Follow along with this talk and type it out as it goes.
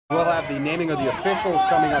We'll have the naming of the officials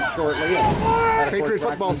coming up shortly. Patriot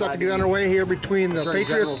football set to get underway here between the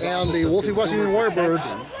Patriots and the Wolsey Wessington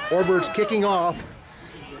Warbirds. Warbirds kicking off.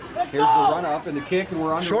 Here's the run up and the kick, and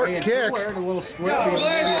we're on short kick. A little square,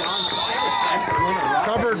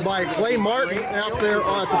 covered by Clay Martin out there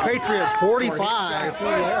at the Patriot 45.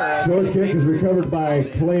 Short kick is recovered by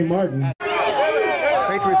Clay Martin.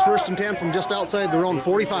 Patriots 1st and 10 from just outside their own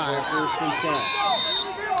 45. 1st and 10.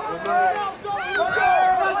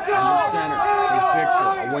 Under center, his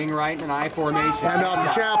picture, a wing right and an I formation. Hand off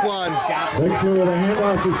to Chaplin. Picture with a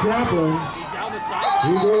handoff to Chaplin.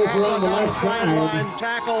 He goes around the left sideline,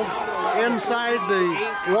 tackled inside the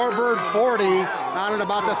Warbird 40, out at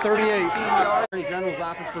about the 38. Attorney General's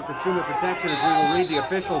Office for Consumer Protection, as we will read the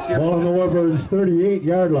officials here. Ball on the Warbird's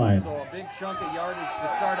 38-yard line. So a big chunk of yardage to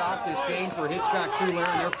start off this game for Hitchcock-Tulare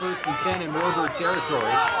in their 1st and 10 in Warbird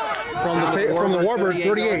territory. From the Warbird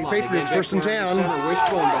 38, Patriots 1st and 10.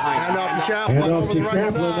 Hand off to Chaplin over the right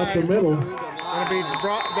side. Up the middle. Going to be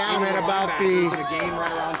brought down at about the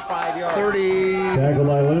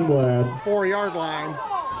 34-yard line.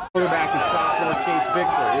 Quarterback is sophomore Chase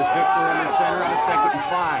Bixler. Here's Bixler under center on a 2nd and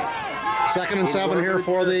 5. 2nd and 7 here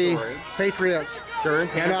for the Patriots.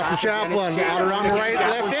 Hand off to Chaplin. Out around the right,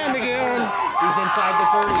 left end again. He's inside the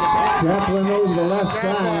 30. Chaplin over the left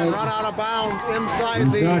side. Run out of bounds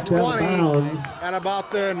inside the 20 at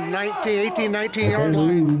about the 19-yard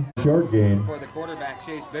line. Short gain. For the quarterback,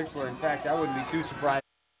 Chase Bixler. In fact, I wouldn't be too surprised.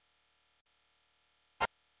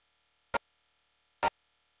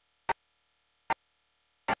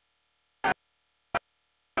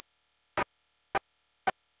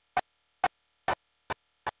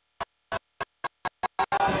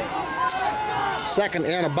 Second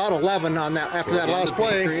and about 11 on that after that last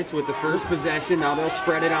play. Patriots with the first possession. Now they'll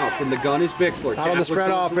spread it out. From the gun is Bixler. Out of the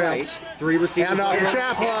spread offense. Right. 3 receivers. Hand off to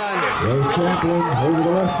Chaplin. There's Chaplin over the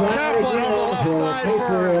left side. Chaplin over the left side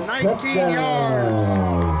for 19 yards.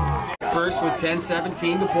 First with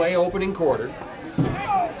 10:17 to play, opening quarter.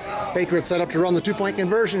 Patriots set up to run the 2-point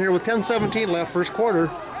conversion here with 10:17 left, first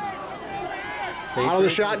quarter. Out of the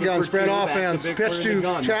shotgun, spread offense, pitch to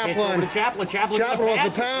Chaplin. Chaplin with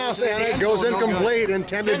the pass, and it goes incomplete,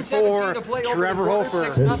 intended for Trevor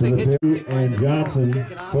Hofer. And Johnson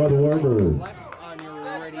for the Warbirds.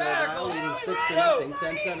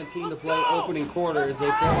 10:17 to play, opening quarter, as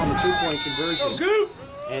they fail on the 2-point conversion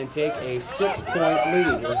and take a 6-point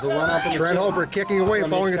lead. Here's the run up. Trent Hofer kicking away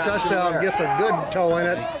following a touchdown, gets a good toe in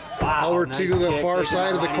it. Over to the far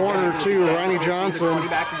side of the corner to Ronnie Johnson.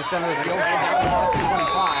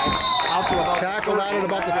 Tackled out at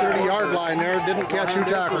about the 30-yard line there. Didn't catch who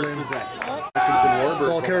tackled him.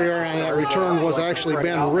 Ball carrier on that return was actually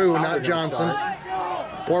Ben Rue, not Johnson.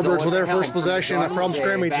 Warbirds with their first possession from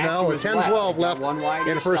scrimmage now with 10-12 left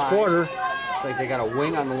in the first quarter. Looks like they got a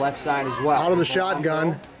wing on the left side as well. Out of the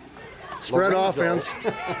shotgun. Spread offense.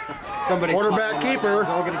 Quarterback keeper. He's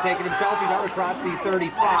going to take it himself. He's out across the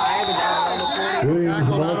 35 and down around the 40.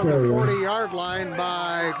 Tackled out of the 40-yard line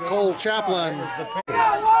by Cole Chaplin.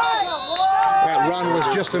 That run was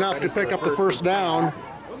just enough to pick up the first down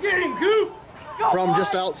from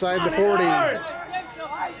just outside the 40.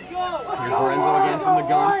 Here's Lorenzo again from the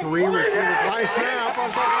gun. 3 receivers. High snap.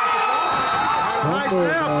 High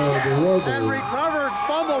snap. And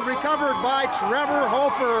fumbled recovered by Trevor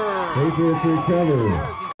Hofer. Patriots recover.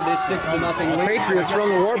 This 6-0 lead. Patriots from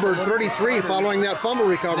the Warbird 33 following that fumble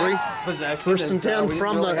recovery. 1st and 10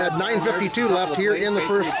 from the at 9:52 left here in the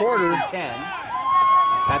first quarter.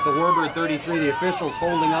 At the Warbird 33, the officials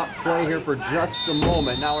holding up play here for just a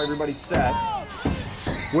moment. Now everybody's set.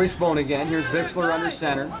 Wishbone again. Here's Bixler under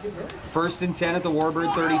center. 1st and 10 at the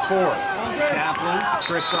Warbird 34. Chaplin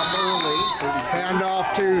tripped up early.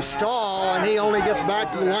 Handoff to Stahl, and he only gets back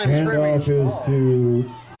to the line of scrimmage. Handoff is to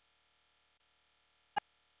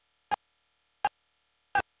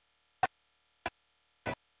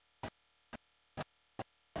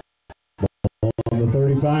on the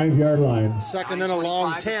 35-yard line. 2nd and a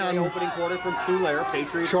long 10. Opening quarter from Tulare.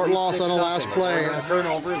 Patriots short loss on the last play.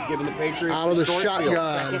 Turnover is given the Patriots out of the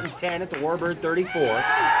shotgun. 2nd and 10 at the Warbird 34.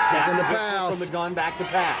 Snapping the pass. From the gun back to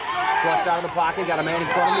pass. Flushed out of the pocket. Got a man in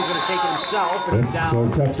front of him. He's going to take it himself, and he's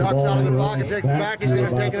down. Ducks out of the pocket, takes it back. He's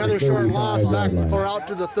going to take another short loss back or out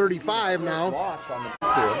to the 35 now.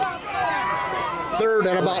 3rd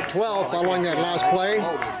and about 12 following that last play.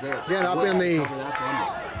 Again, up in the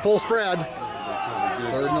full spread.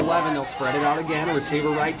 3rd and 11, they'll spread it out again. A receiver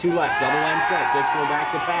right, 2 left. Double end set. Bixler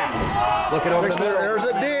back to pass. Looking over the middle. There's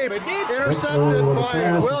it deep. Intercepted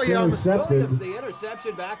by Williams. The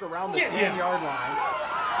interception back around the 10-yard line.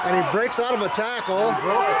 And he breaks out of a tackle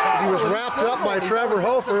as he was wrapped up by Trevor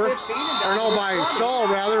Hofer, or no, by Stahl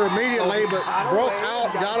rather, immediately, but broke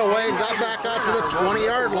out, got away, and got back out to the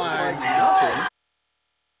 20-yard line.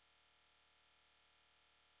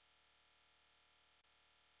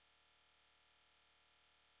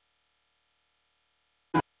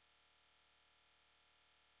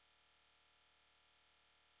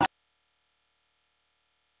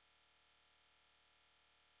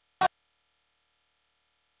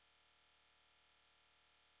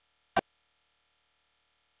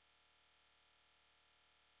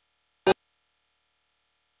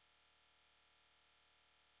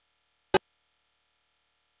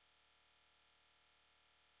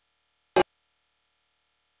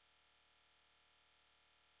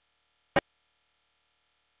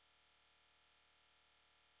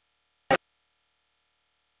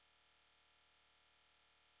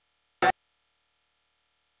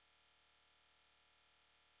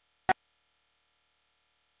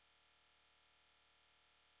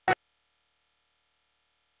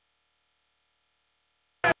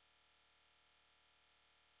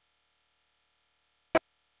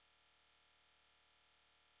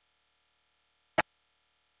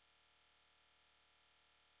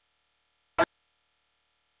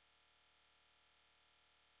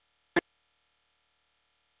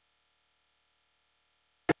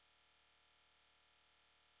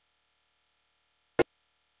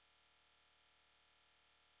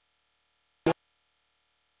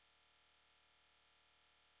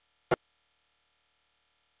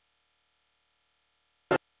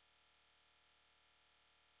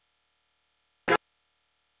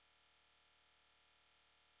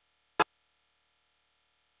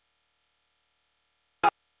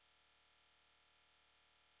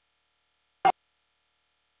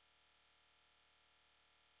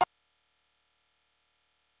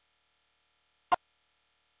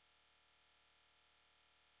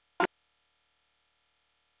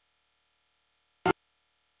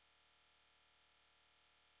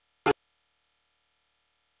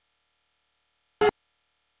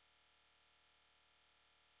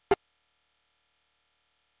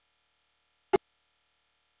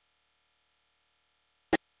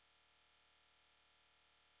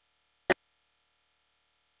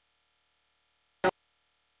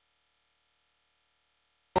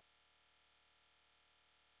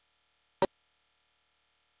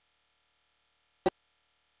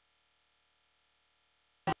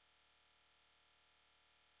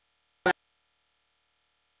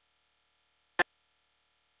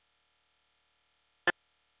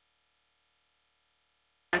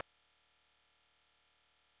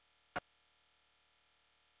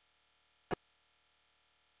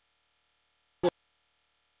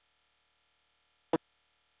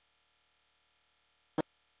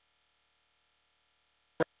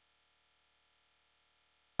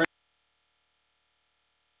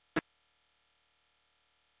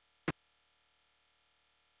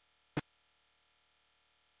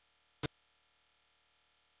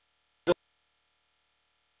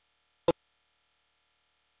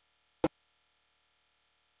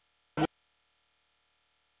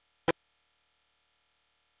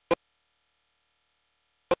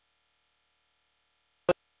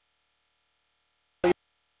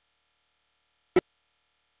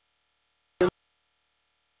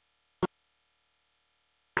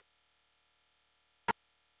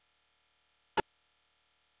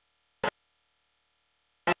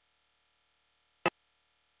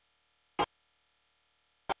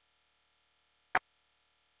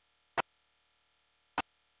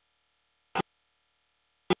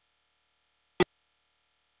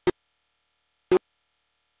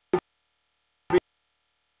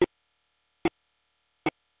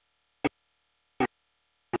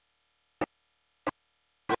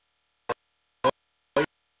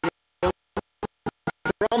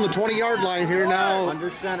 Around the 20-yard line here now.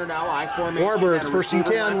 Under center now, I formation. Warbirds, 1st and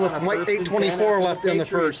 10 with 8:24 left in the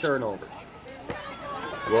first. Turnover.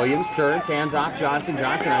 Williams turns, hands off Johnson.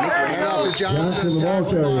 Johnson on the ground. Hand off to Johnson,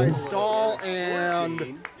 tackled by Stahl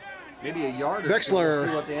and maybe a yard or Bixler. Two.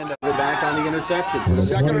 See what they end up with back on the interceptions.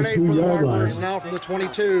 2nd and 8 for the Warbirds now from the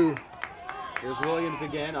 22. Here's Williams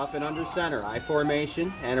again, up and under center. I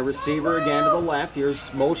formation, and a receiver again to the left.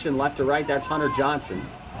 Here's motion left to right. That's Hunter Johnson.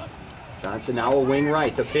 Johnson now a wing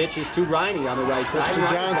right. The pitch is to Riney on the right side.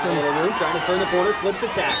 To Johnson. Room, trying to turn the corner, slips a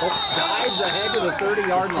tackle, dives ahead to the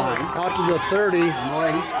 30-yard line. Out to the 30.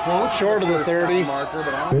 Boy, he's close. Short of the 30. Marker,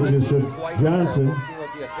 but I don't Pitches think to he's quite Johnson. there. We'll see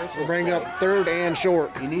what the officials Bring say. up 3rd and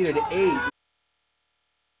short. He needed 8.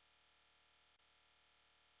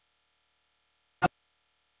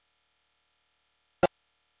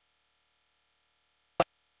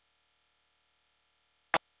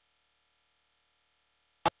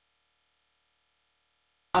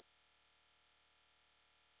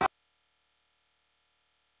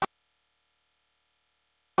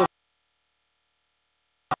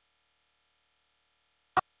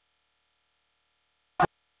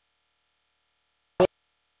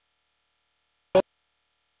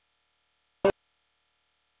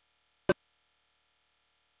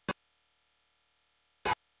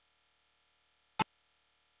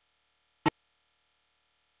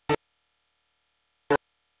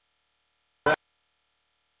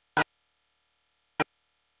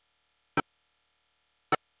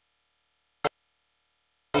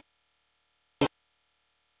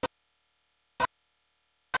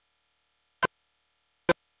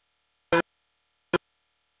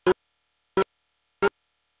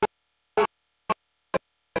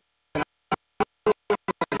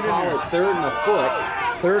 third and a foot.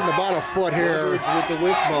 Third and about a foot here. With the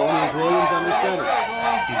wishbone, here's Williams under center.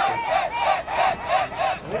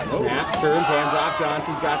 Snaps, turns, hands off.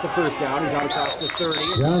 Johnson's got the first down. He's out across the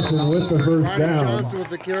 30. Johnson with the first down. Johnson with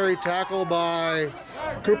the carry, tackle by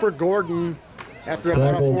Cooper Gordon after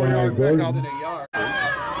about a 4-yard pickup.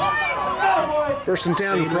 First and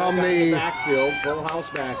 10 from the backfield, full house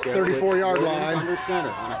back there. 34-yard line. Under center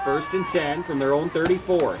on a 1st and 10 from their own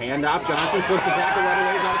 34. Hand off. Johnson slips the tackle right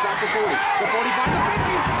away. He's out across the 40. The 45.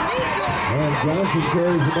 And Johnson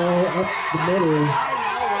carries the ball up the middle.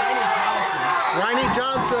 Riney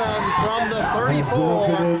Johnson from the 34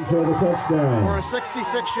 for the touchdown. For a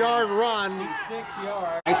 66-yard run.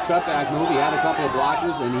 Nice cutback move. He had a couple of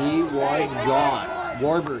blockers, and he was gone.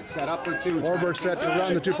 Warbird set up for two. Warbird set to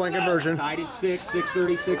run the two-point conversion. Tied at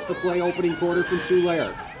 6:36 to play, opening quarter from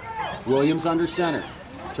Tulare. Williams under center.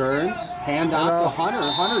 Turns, hand off to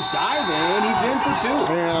Hunter. Hunter diving, he's in for two.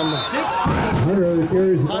 And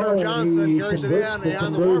 6 Hunter Johnson carries it in,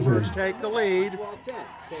 and the Warbirds take the lead.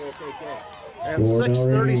 And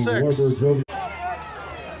 6:36.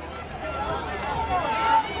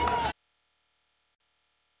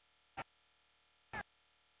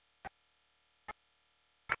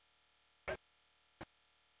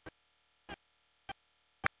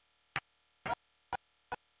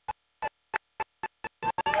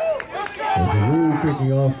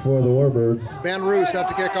 Kicking off for the Warbirds. Ben Rue set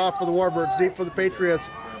to kick off for the Warbirds. Deep for the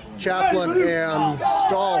Patriots. Chaplin and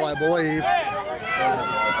Stahl, I believe.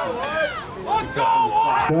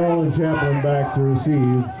 Stahl and Chaplin back to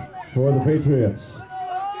receive for the Patriots.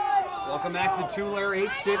 Welcome back to Tulare,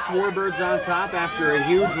 8-6. Warbirds on top after a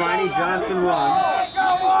huge Riney Johnson run.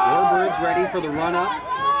 Warbirds ready for the run up.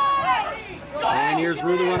 And here's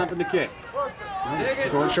Rue the run up in the kick.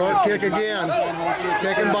 Short kick again,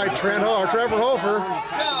 taken by Trevor Hofer.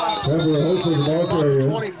 Trevor Hofer, the ball carrier.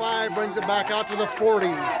 25, brings it back out to the 40.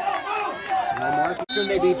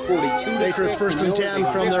 They beat 42. Patriots 1st and 10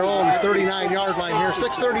 from their own 39-yard line here.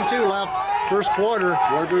 6:32 left, first quarter.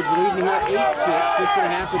 Warbirds leading here 8-6.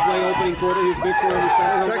 6.5 to play, opening quarter. Here's Bixler in the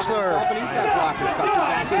center. Bixler. He's got blockers. Cuts it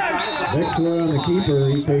back inside. Bixler on the keeper.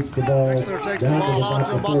 He takes the ball. Bixler takes the ball out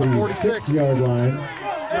to about the 46-yard line.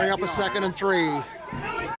 Bring up a 2nd and 3. On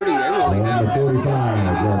the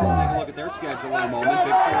 45-yard line. Take a look at their schedule in a moment.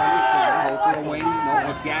 Bixler under center. Hofer a wing. No,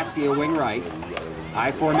 it's Gatsky a wing right.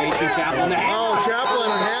 High formation, Chaplin. Oh, Chaplin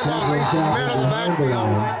and handoff leads to the man in the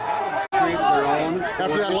backfield.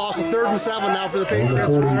 After that loss of 3rd and 7 now for the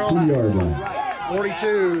Patriots from their own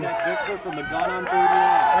 42. Bixler from the gun on 3rd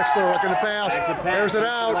and Bixler looking to pass. There's it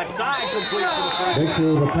out. left side, complete for the first.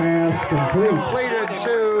 Bixler, the pass complete. Completed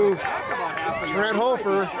to Trent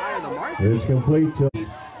Hofer. It's complete to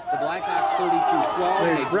The Blackhawks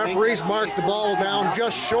 32-12. The referees marked the ball down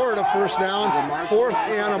just short of first down. 4th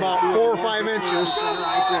and about 4 or 5 inches. Center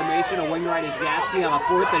I formation, a wing right is Gatsky on a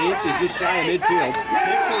 4th and inch, is just shy of midfield.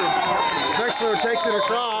 Bixler takes it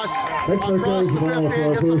across the Bixler 50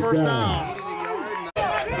 and gets the first down.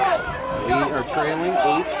 We are trailing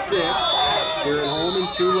 8-6 here at home in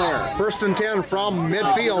Tulare. 1st and 10 from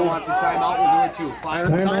midfield. Wants a timeout, we'll do it too.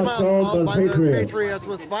 Timeout called by the Patriots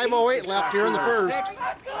with 5:08 left here in the first.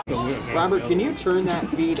 Robert, can you turn that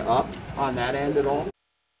feed up on that end at all?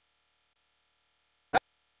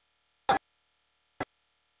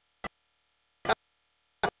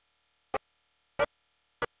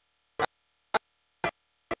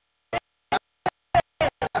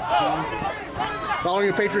 Following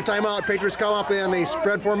the Patriot timeout, Patriots come up in a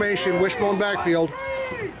spread formation, wishbone backfield.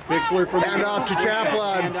 Bixler from Hand off to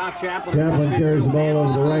Chaplin. Chaplin carries the ball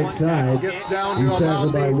over the right side. Gets down to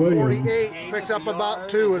about the 48, picks up about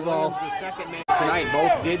 2 is all. Tonight,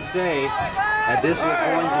 both did say that this was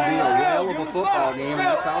going to be a whale of a football game, and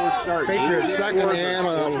that's how we're starting. Patriots 2nd and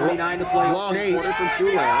a long 8. From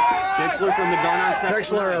Tulare. Bixler from the gun on second.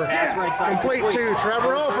 Bixler complete to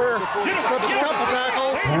Trevor Hofer. Slips a couple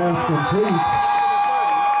tackles. Pass complete.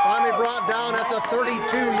 Finally brought down at the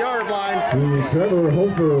 32-yard line. To Trevor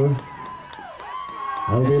Hofer.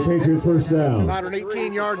 That'll be a Patriots first down. About an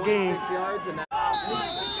 18-yard gain.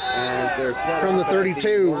 From the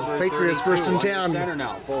 32, Patriots 1st and 10. Center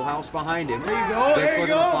now, full house behind him. Bixler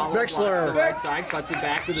gonna follow. Bixler Right side, cuts it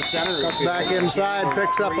back to the center. Cuts back inside,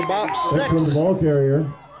 picks up about 6. From the ball carrier.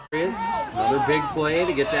 Another big play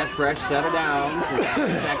to get that fresh settle down.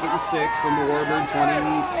 2nd and 6 from the Warbird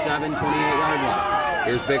 27-28-yard line.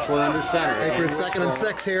 Here's Bixler under center. Patriots 2nd and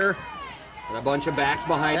 6 here. And a bunch of backs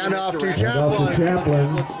behind him. And off to Chaplin.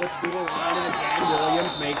 Chaplin. Let's do the line, and again,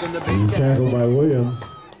 Williams making the big He's tackled by Williams.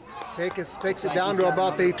 Takes it down to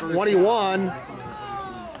about the 21.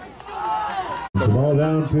 The ball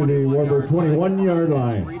down to the Warburg 21-yard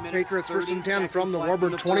line. Patriots 1st and 10 from the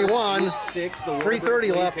Warburg 21.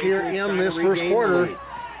 3:30 left here in this first quarter.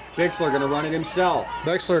 Bixler going to run it himself.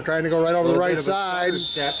 Bixler trying to go right over the right side.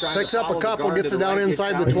 Picks up a couple, gets it down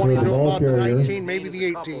inside the 20 to about the 19, maybe the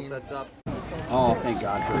 18. Oh, thank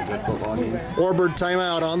God for a good football game. Warburg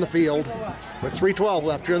timeout on the field with 3:12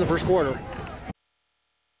 left here in the first quarter.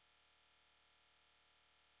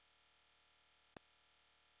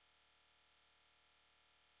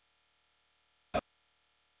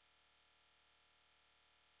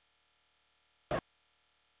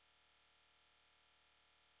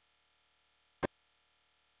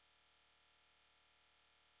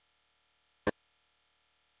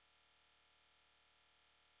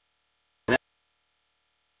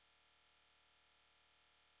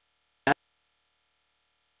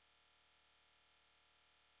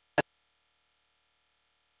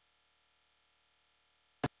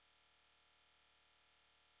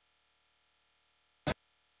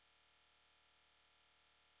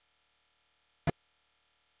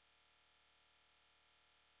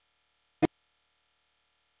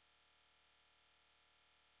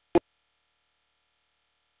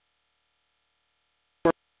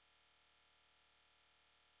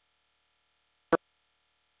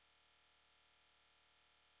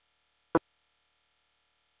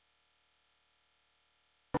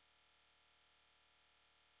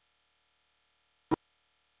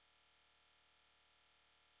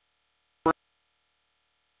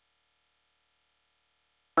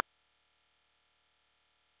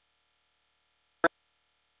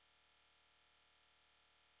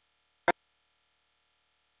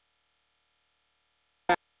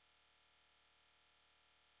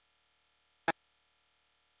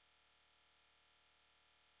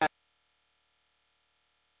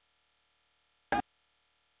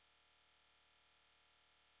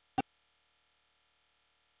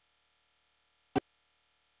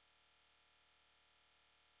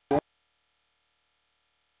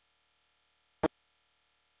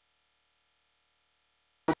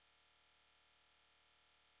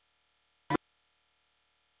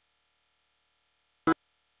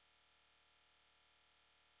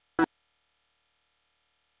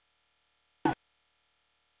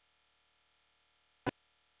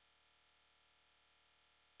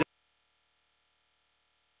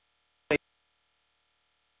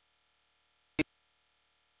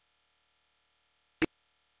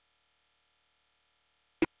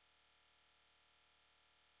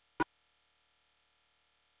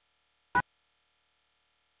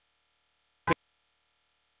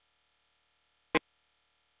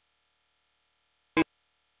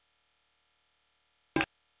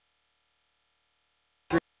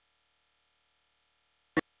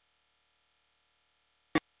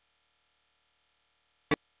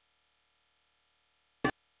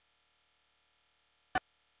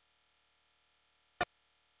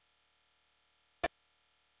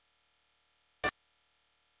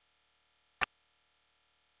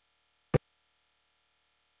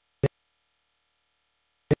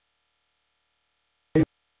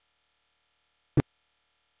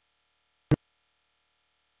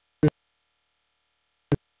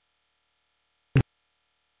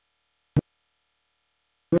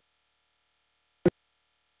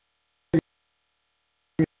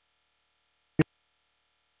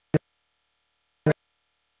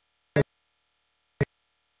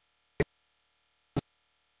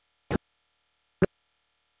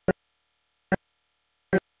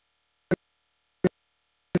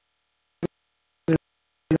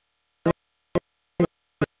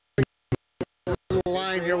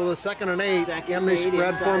 Line here with a 2nd and 8 in the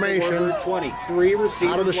spread formation. 23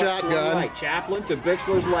 receivers out of the shotgun. Right. Chaplin to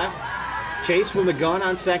Bixler's left. Chase from the gun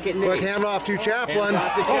on 2nd and 8. Quick handoff to Chaplin.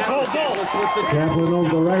 Chaplin over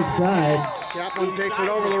the right side. Chaplin takes it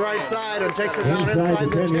over the right side and takes it down inside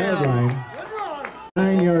the 10-yard 10. line.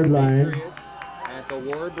 9-yard line.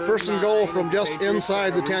 First and goal from just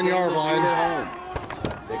inside the 10-yard line.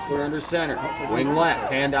 Bixler under center. Wing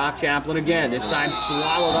left. Handoff Chaplin again. This time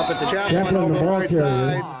swallowed up at the Chaplin over the right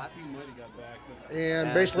side.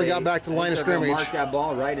 And basically got back to the line of scrimmage. Mark that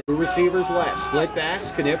ball right. 2 receivers left. Split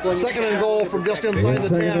backs. Knipling. 2nd and goal from just inside the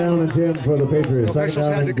 10. Second down and 10 for the Patriots. Officials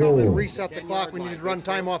had to come and reset the clock. We needed to run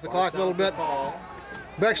time off the clock a little bit.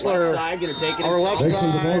 Bixler, our left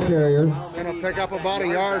side, going to pick up about a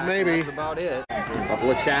yard maybe. That's about it. A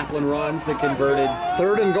couple of Chaplin runs that converted.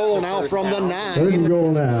 3rd and goal now from the 9. 3rd and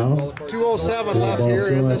goal now. 2:07 left here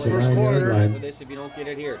in this first quarter. If you don't get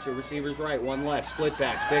it here, 2 receivers right, 1 left, split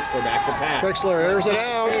backs. Bixler back to pass. Bixler airs it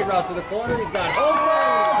out. Route to the corner. He's got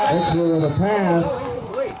Holford. Bixler with a pass.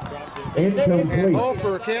 Incomplete.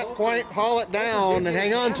 Hofer can't quite haul it down and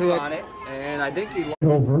hang on to it. And I think he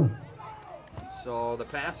Over. So the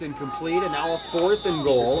pass incomplete, and now a 4th and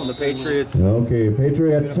goal, and the Patriots. Okay,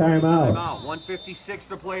 Patriot timeout. 1:56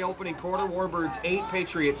 to play, opening quarter. Warbirds 8,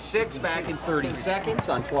 Patriots 6. Back in 30 seconds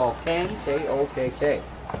on 12:10 KOKK.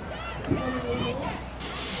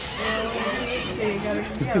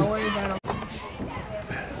 You gotta worry about them.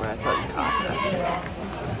 I thought you caught that.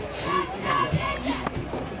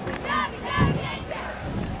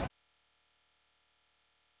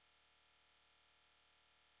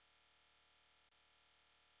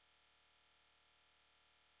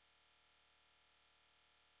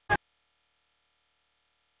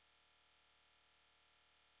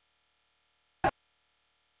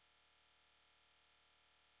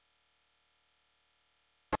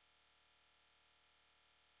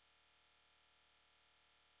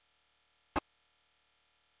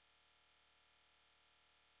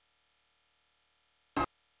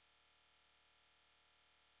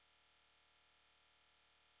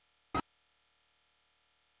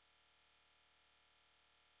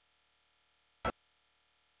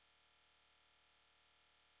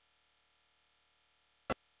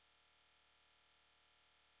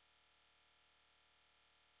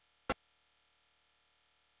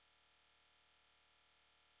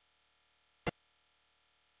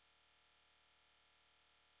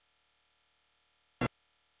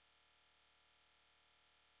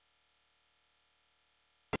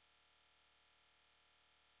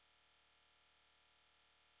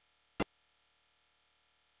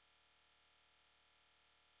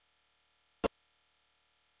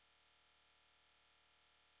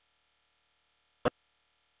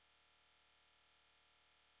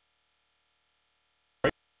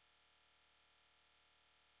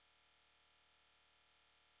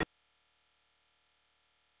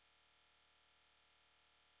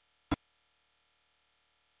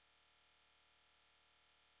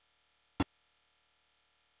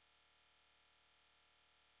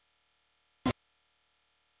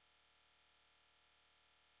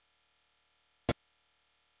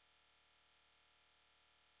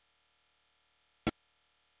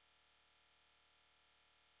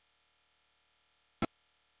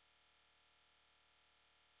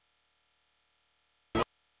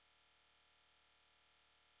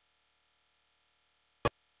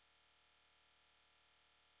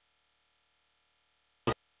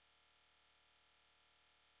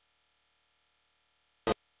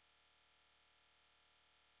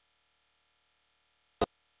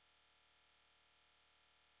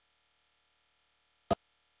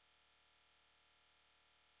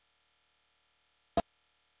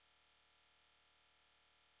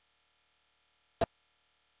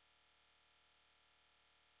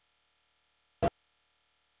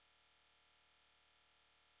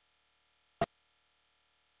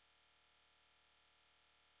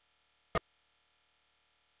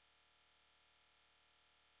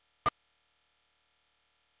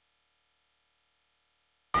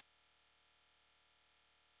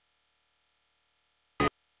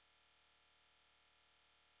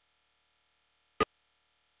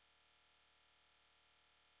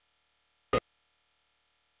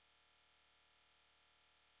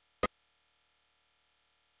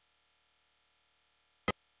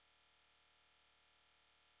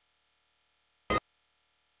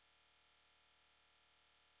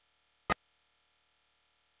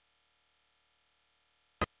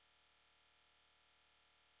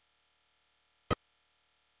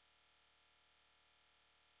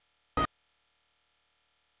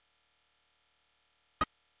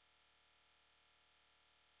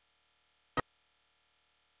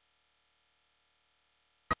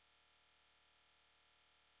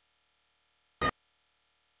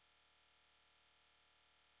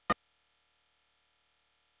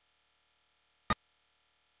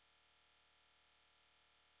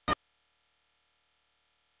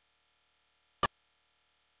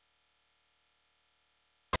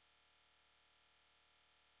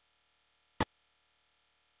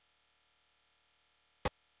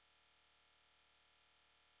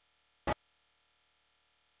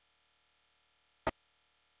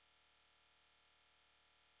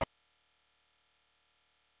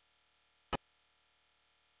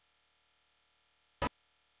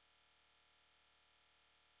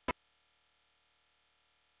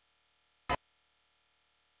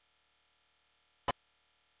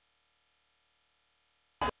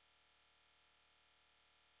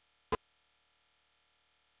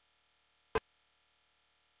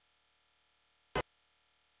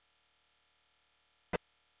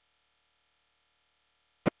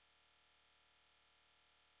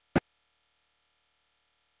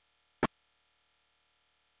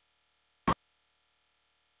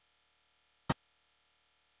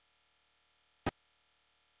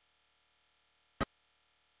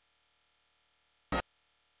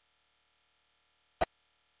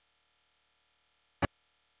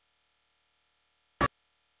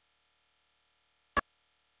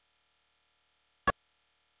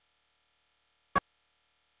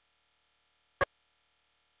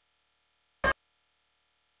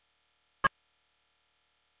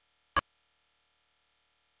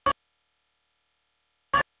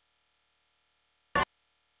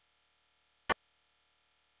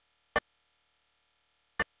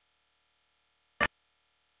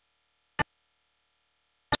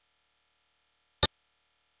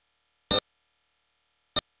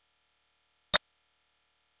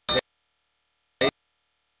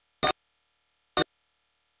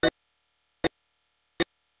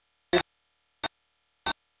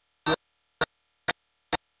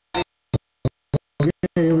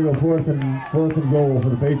 Here we go, fourth and goal for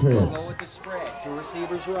the Go Patriots. with the spread. Two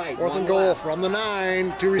receivers right. Fourth one and goal left. from the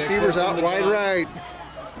 9. Two receivers out wide right.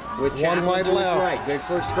 With One Chapman wide to his left. Right.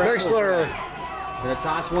 Bixler stretches. Bixler. Gonna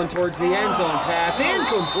toss one towards the end zone. Pass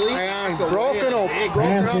incomplete. And Knocked broken away. up Big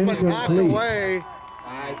and incomplete. knocked away.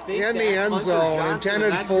 I think in the that's end Hunter zone, Johnson, intended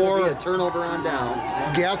and that's gonna for be a turnover on down.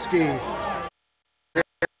 Gatsky.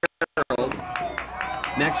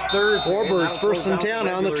 Next Thursday. Warbirds first and 10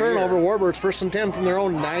 on the turnover. Warbirds first and 10 from their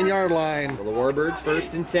own 9-yard line. So the Warbirds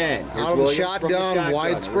first and 10. Here's Out of the Williams from shotgun,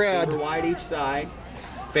 wide spread. Receiver wide each side.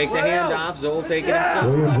 Fake the handoff. Zoll taking himself.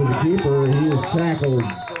 Williams is the keeper. He is tackled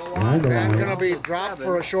behind the And line. going to be dropped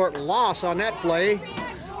for a short loss on that play.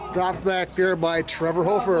 Dropped back there by Trevor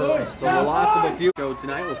Hofer. So the loss of a few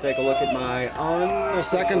tonight. We'll take a look at my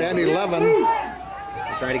Second and 11.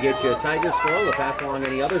 We'll try to get you a Tiger score. We'll pass along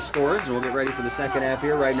any other scores, and we'll get ready for the second half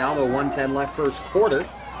here. Right now, the 1:10 left first quarter.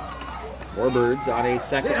 Warbirds on a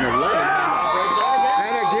second and 11.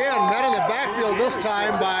 And again, met in the backfield this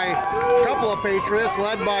time by a couple of Patriots,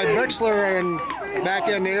 led by Bixler and back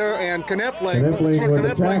in there, and Knipling. Knipling with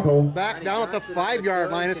the tackle. Back down at the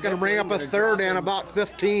 5-yard line. It's going to bring up a third and about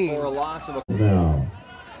 15. For a loss of a Now,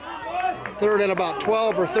 Third and about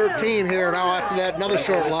 12 or 13 here now after that, another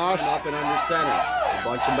short loss. Up and under center.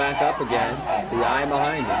 Bunch him back up again. The eye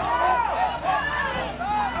behind him.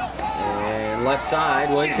 And left side,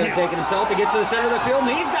 Williams going to take it himself. He gets to the center of the field,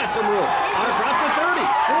 and he's got some room. Out across the 30,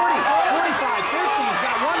 40, 45, 50. He's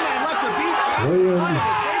got one man left to beat. Williams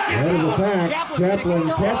out of the pack. Chaplin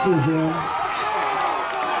catches him.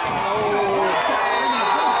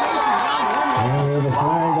 And we have a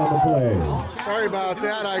flag on the play. Sorry about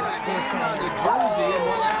that. I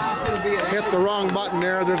hit the wrong button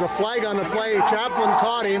there. There's a flag on the play. Chaplin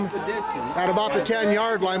caught him at about the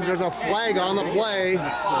 10-yard line, but there's a flag on the play.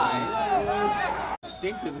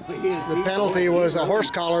 The penalty was a horse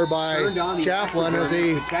collar by Chaplin as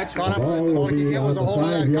he caught up. All he could get was a hold of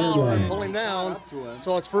that collar and pull him down.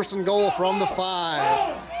 So it's first and goal from the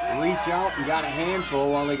 5. Reach out and got a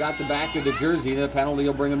handful while they got the back of the jersey. The penalty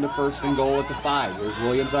will bring him to first and goal at the 5. Here's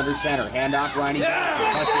Williams under center. Handoff, Riney.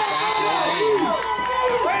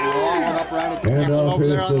 Over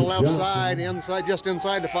there on the left side, just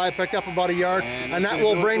inside the 5, picked up about a yard, and that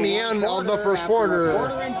will bring the end of the first quarter.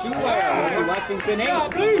 Quarter and 2 left. Wessington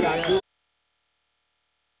 8. He's got 2.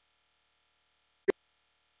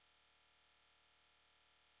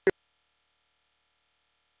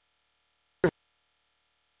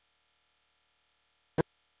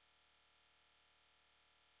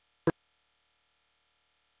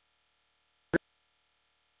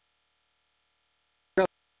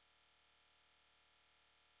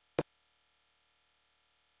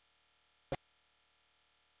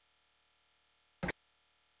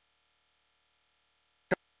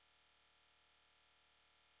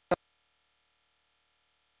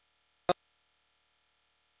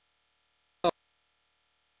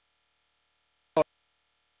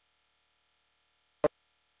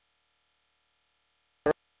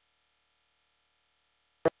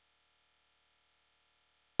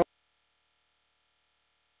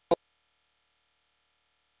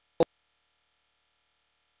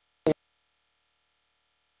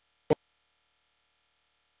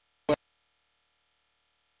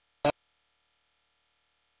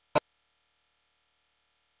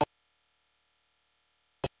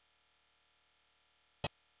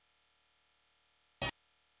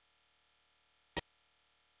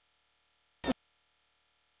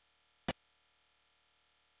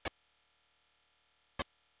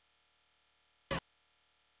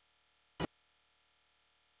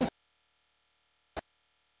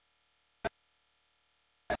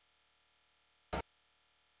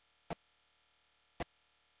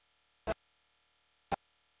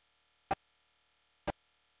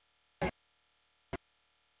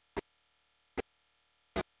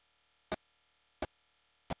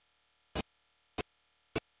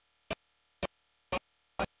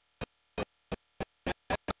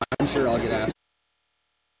 I'm sure I'll get asked.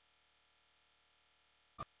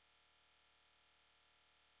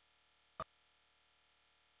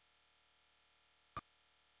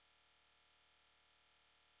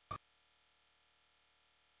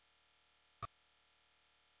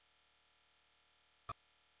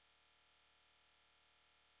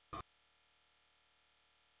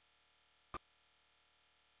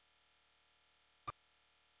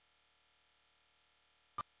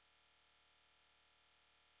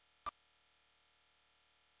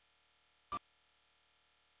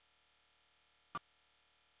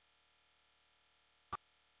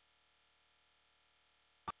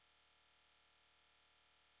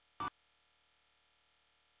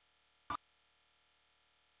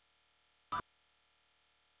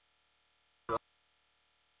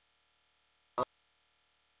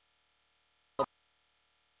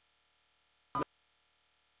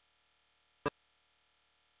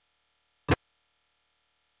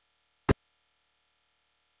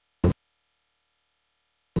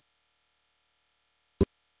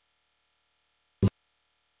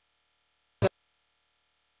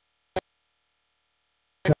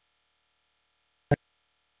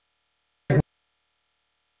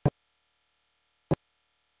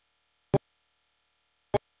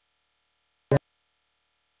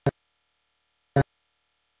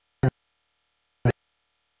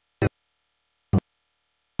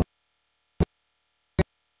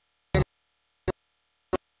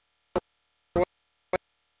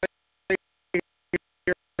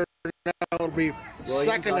 be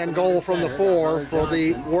second and goal from the 4 for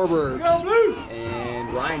the Warbirds.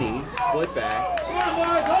 And Riney split back.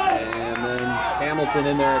 And then Hamilton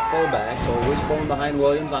in there at fullback. So Wishbone behind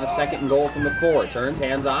Williams on a second and goal from the 4. Turns,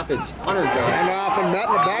 hands off. It's Hunter Jones. And off and met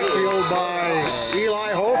in the backfield by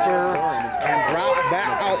Eli Hofer and dropped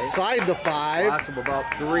back outside the 5. Loss of about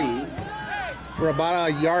 3. For about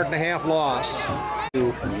a 1.5-yard loss.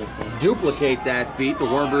 To duplicate that feat, the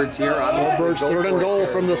Warbirds here. Warbirds third and goal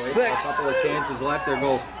from the 6. A couple of chances left. There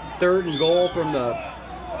go third and goal from the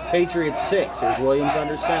Patriots 6. Here's Williams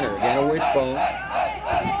under center. Again a Wishbone.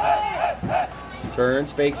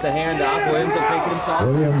 Turns, fakes the handoff. Williams will take it himself.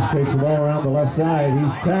 Williams takes the ball around the left side.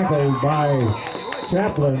 He's tackled by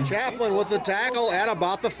Chaplin. Chaplin with the tackle at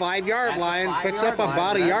about the 5-yard line. Picks up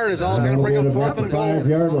about a yard. Is all it's going to bring up 4th and goal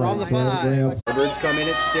from the 5. The Birds come in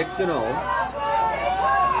at 6-0.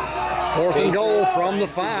 4th and goal from the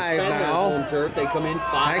 5 now. Home turf. They come in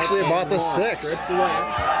 5. Actually about the 6.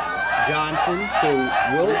 Johnson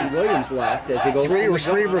to Williams left as he goes. 3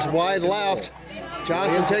 receivers wide left.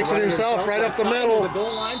 Johnson takes it himself right up the middle. The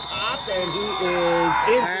goal line popped and he is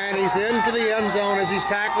in. And he's into the end zone as he's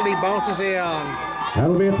tackled. He bounces in.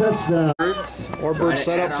 That'll be a touchdown. Warbirds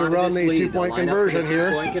set up to run the 2-point conversion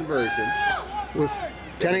here. 2-point conversion. With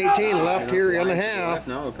 10:18 left here in the half.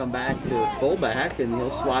 Now he'll come back to fullback and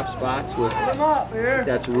he'll swap spots with.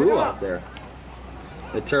 That's Rue up there.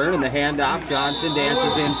 The turn and the handoff. Johnson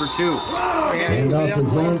dances in for 2. And into the end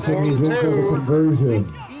zone for the 2. Conversion.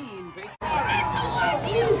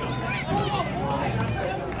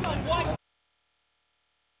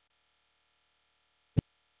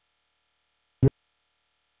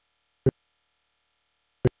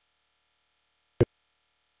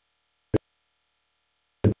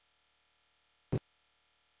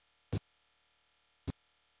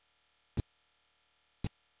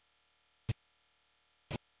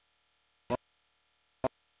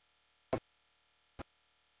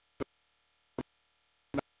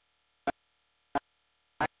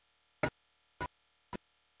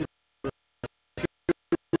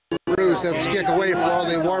 Sets the kick away for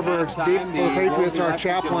the Warbirds. Deep for the Patriots are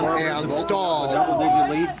Chaplin and Stahl. Double-digit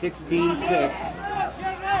lead,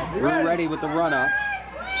 16-6. We're ready with the run-up.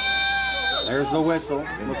 There's the whistle.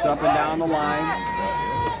 Looks up and down the line.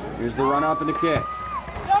 Here's the run-up and the kick.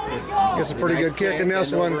 Gets a pretty good kick in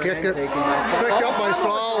this one. Kicked it. Picked up by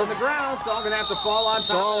Stahl. Stahl gonna have to fall on.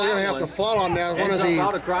 Stahl gonna have to fall on that one as he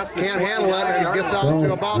can't handle it and gets out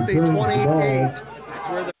to about the 28. That's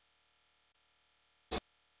where the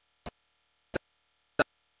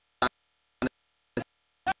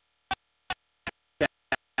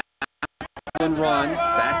run,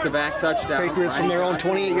 back-to-back touchdown. Patriots from their own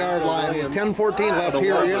 28-yard line. 10:14 left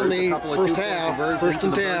here in the first half. 1st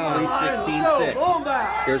and 10.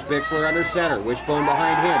 16-6. Here's Bixler under center. Wishbone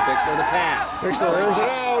behind him. Bixler the pass. Bixler airs it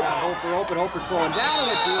out. Hofer open. Hofer slowing down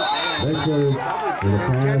with his hand. Bixler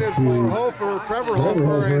Intended for Hofer, Trevor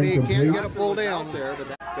Hofer, and he can't get it pulled in.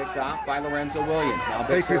 Picked off by Lorenzo Williams. Now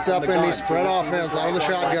Patriots up in the spread offense out of the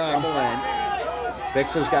shotgun.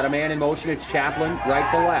 Bixler's got a man in motion. It's Chaplin, right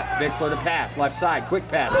to left. Bixler to pass, left side, quick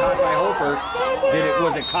pass, caught by Hofer.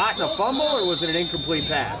 Was it caught in a fumble or was it an incomplete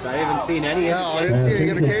pass? I haven't seen any. No, I didn't see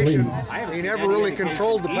any indication. He never really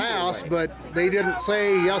controlled the pass, but they didn't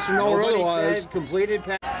say yes or no or otherwise. Completed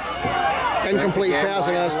pass. Incomplete pass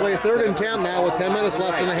on us. Play 3rd and 10 now with 10 minutes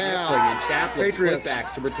left in the half. Patriots.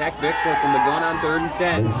 To protect Bixler from the gun on 3rd and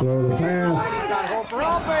 10. So the pass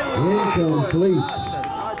incomplete.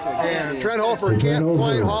 And Trent Hofer can't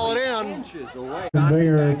quite haul it in.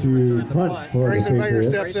 Banger to punt for Grayson the Banger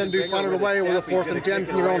Patriots. steps in to punt it away with a 4th and 10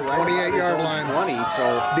 from their own 28-yard line.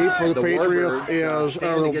 Deep for the Patriots is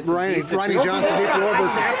Riney Johnson. Deep for the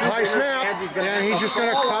Warbirds. High snap, and he's just going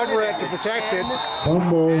to cover it to protect it.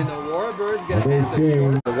 Fumble. The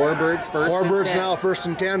Warbirds first. Warbirds now 1st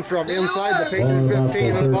and 10 from inside the Patriot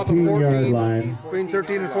 15 and about the 14, between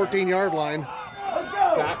 13 and 14-yard line.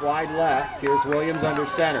 Scott wide left. Here's Williams under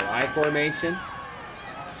center. I formation.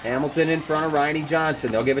 Hamilton in front of Riney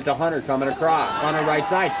Johnson. They'll give it to Hunter coming across. Hunter right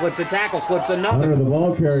side. Slips a tackle. Slips another. Hunter the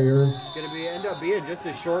ball carrier. It's going to end up being just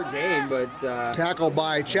a short game, but... tackled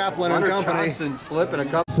by Chaplin Hunter and company. Johnson slipping a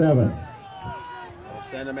couple... 7.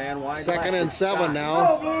 Send a man wide 2nd left. and 7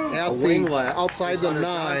 now. At the left. outside the 9.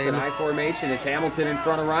 I formation is Hamilton in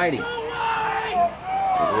front of Riney.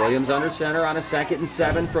 Williams under center on a 2nd and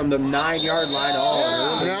 7 from the 9-yard line.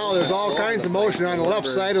 Oh, now there's all kinds of motion on the left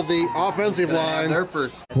side of the offensive line. Their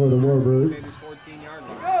first for the Warbirds.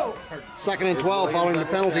 2nd and 12 following the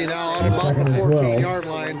penalty now at about the 14-yard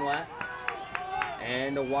line.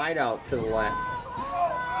 And a wide out to the left.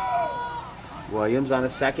 Williams on a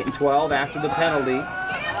 2nd and 12 after the penalty.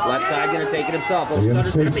 Left side going to take it himself.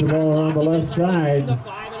 Williams takes the ball on the left side.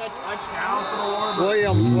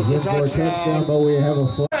 Williams with the touchdown. But we have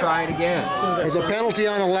a try it again. There's a penalty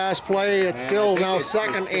on the last play. It's still now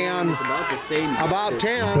second and about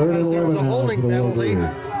 10 because there was a holding penalty.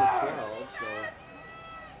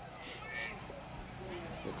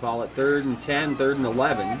 Call it 3rd and 10, 3rd and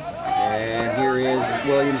 11. And here is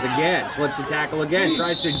Williams again. Slips the tackle again.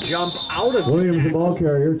 Tries to jump out of Williams, the ball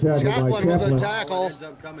carrier, tackled by Chaplin with a tackle. Ends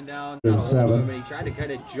up coming down. 3rd and 7. He tried to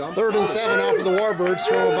kind of jump. 3rd and 7 after the Warbirds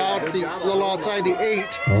from about the little outside the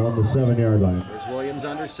 8. On the 7-yard line. There's Williams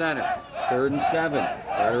under center. 3rd and 7.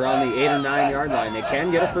 Right around the 8 or 9-yard line. They can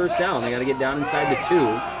get a first down. They got to get down inside the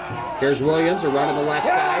 2. Here's Williams, a run to the left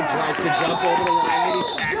side, tries to jump over the line, and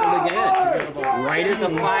he's tackled again. Right at the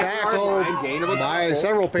 5-yard line, gain of a by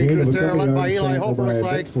several Patriots there, led by Eli Hofer, looks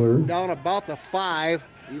like, down about the 5.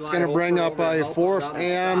 It's going to bring up a 4th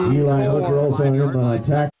and 4. Eli Hofer also in the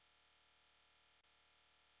tackle.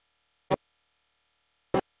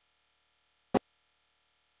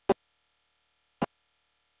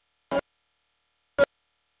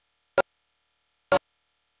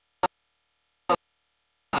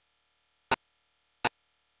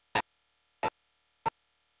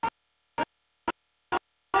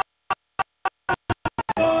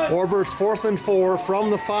 Warbirds 4th and 4 from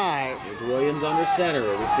the 5. Here's Williams under center,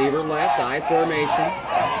 receiver left, I formation.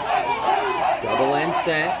 Double end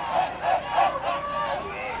set.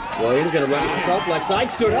 Williams going to run himself left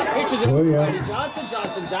side, stood up, pitches it over to Johnson.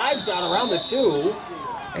 Johnson dives down around the 2.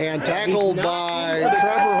 And tackled by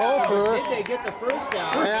Trevor Hofer. Did they get the first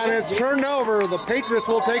down? And it's turned over. The Patriots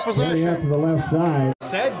will take To possession. the left side.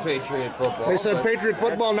 Said Patriot football. They said Patriot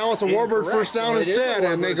football, now it's a Warbird first down instead.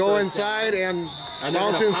 And they go inside and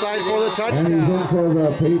bounce inside for the And he's in touchdown. for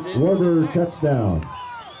the Warbird touchdown.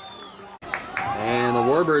 And the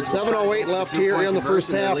Warbirds. 7:08 left here in the first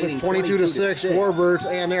half. It's 22-6 Warbirds,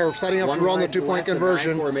 and they're setting up to run the 2-point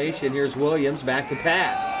conversion. Formation. Here's Williams back to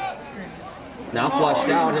pass. Now flushed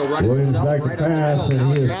out. He'll run Williams himself back to right pass,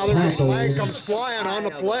 and he is Now there's a tackled. flag comes flying on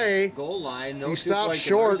the play. Goal line. No He stops two-point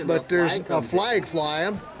short, conversion, but there's a comes in. flag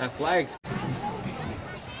flying. That flag's.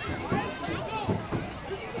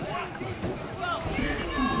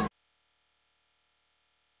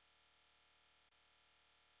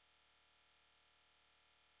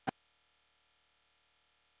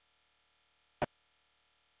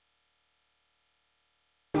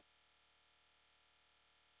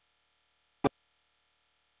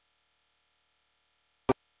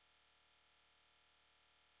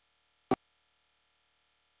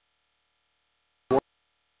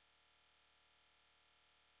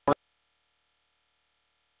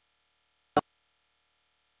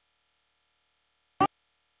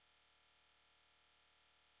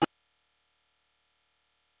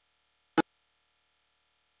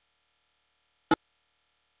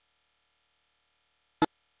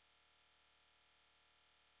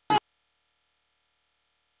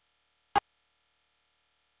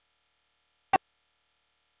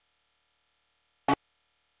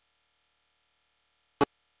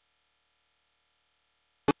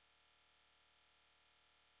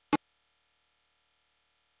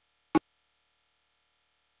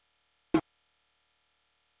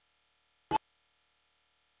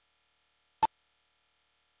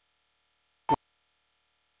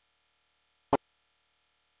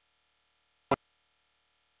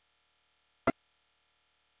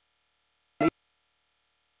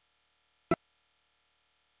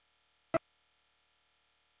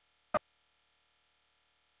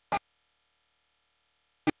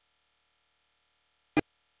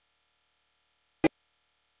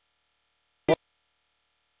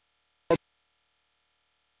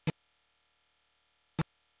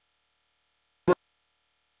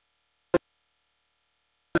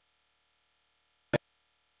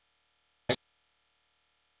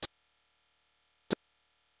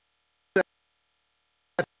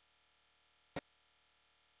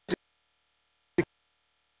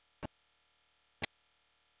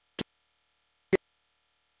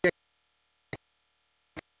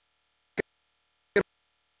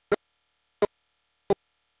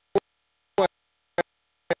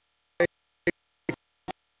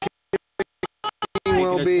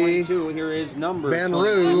 Will be Here is number Ben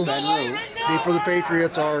Rue. Ben Rue. B for the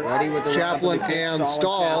Patriots are Ready with the Chaplin run up in the kick, and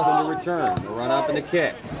Stahl Stahl. Chaplin to return. The run up in the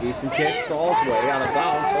kick. Decent kick. Stahl's way out of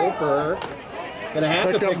bounds. Hofer gonna have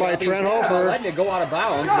Picked to up pick by up. Trent He's Hofer. letting it go out of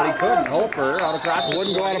bounds, but he couldn't. Hofer out across. It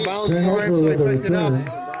wouldn't go out of bounds Trent for him, Hofer so they with the picked it up return.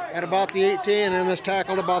 at about the 18 and is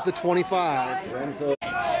tackled about the 25. Renzo,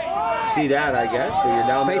 see that, I guess. So you're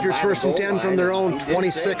down there Patriots by the first and goal 10 from line. their own He did say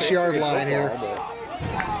 26-yard Patriot line here. football,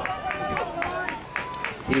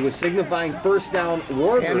 He was signifying first down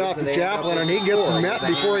Warbirds. Hand off and to they end up Chaplin, with and a he gets score. met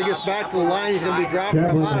before he gets back to the line. He's going to be dropped for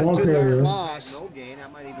about a Chaplin's ball 2-yard carrier. loss. No gain.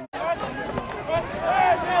 That might even...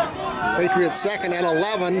 Patriots second and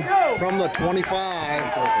 11 from the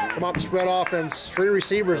 25. Come up spread offense. 3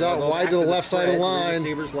 receivers out wide to the left side of the line.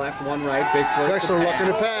 Receivers left, one right. Bixler looking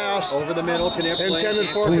to pass. over the middle. Intended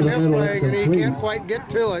for Knippling, and he can't quite get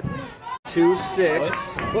to it.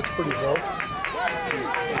 2-6. Looks pretty close.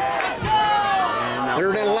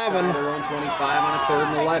 3rd and 11. They're on 25 on a 3rd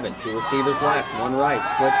and 11. 2 receivers left, one right.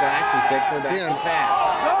 Split backs as Bixler back to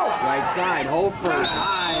pass. Right side, Hofer,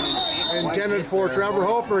 high. Intended for Trevor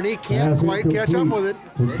Hofer, and he can't quite catch up with it.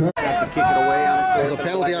 Have to kick it away on There was a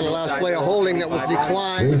penalty on the last play, a holding that was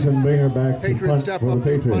declined. Grayson Binger back to Patriots punt step for the up to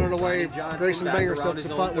punt it Patriots. away. Grayson Binger steps to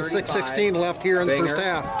punt with 6:16 left here in the first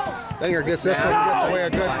half. Binger gets this one, gets away a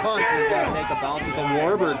good punt. They're going to take a bounce at the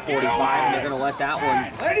Warbird 45, and they're going to let that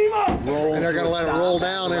one roll. And they're going to let it roll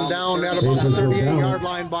down and down at about the 38-yard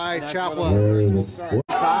line by Chaplin.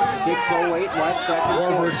 Top 6:08 left, second.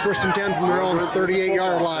 Warbirds first and 10 from their own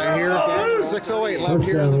 38-yard line here. 6:08 left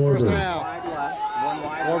here in the first half.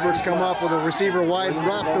 Warbirds come up with a receiver wide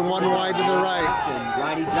left and one wide to the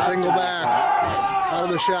right. Single back out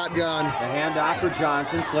of the shotgun. The handoff for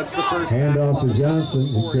Johnson, slips the first. Handoff to Johnson,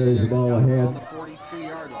 who carries the ball ahead.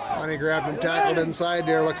 Money grabbed and tackled inside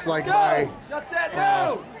there, looks like by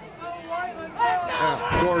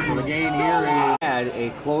Gordon. The gain here, he had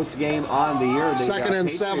a close game on the year. The, 2nd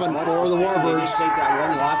and 7 for the They Warbirds. did take that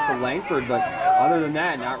one loss to Langford, but other than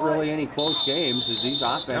that, not really any close games as these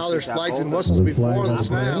offenses. Now there's have flags and both whistles before the They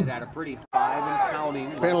snap. had a pretty 5 and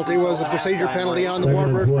counting. Penalty was a procedure penalty on the Second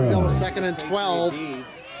and Warbirds. 12. That was 2nd and 12.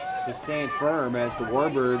 To stand firm as the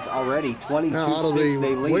Warbirds already 22-6 Now out of they the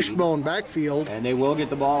lead. wishbone backfield. And they will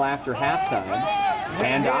get the ball after halftime.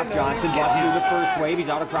 Handoff, Johnson busts through the first wave. He's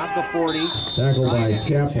out across the 40. Tackled by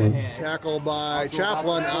Chaplin. Tackle by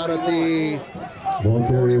Chaplin out at the Ball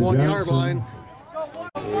carrier 41-yard Johnson. line.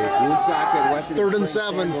 It's Woodstock at Wessington 3rd and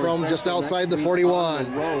 7 from just outside the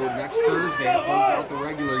 41. Road next Thursday to close out the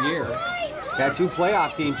regular year. Got 2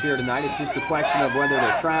 playoff teams here tonight. It's just a question of whether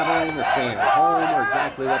they're traveling or staying at home or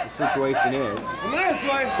exactly what the situation is.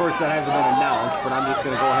 Of course, that hasn't been announced, but I'm just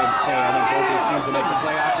going to go ahead and say I think both these teams will make the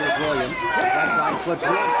playoffs. Here's Williams. Left side slips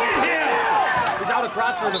He's out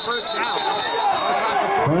across for the first down.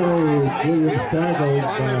 Finally, Williams tackled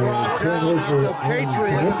Finally by brought down at the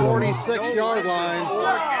Patriot Trevor. 46-yard line.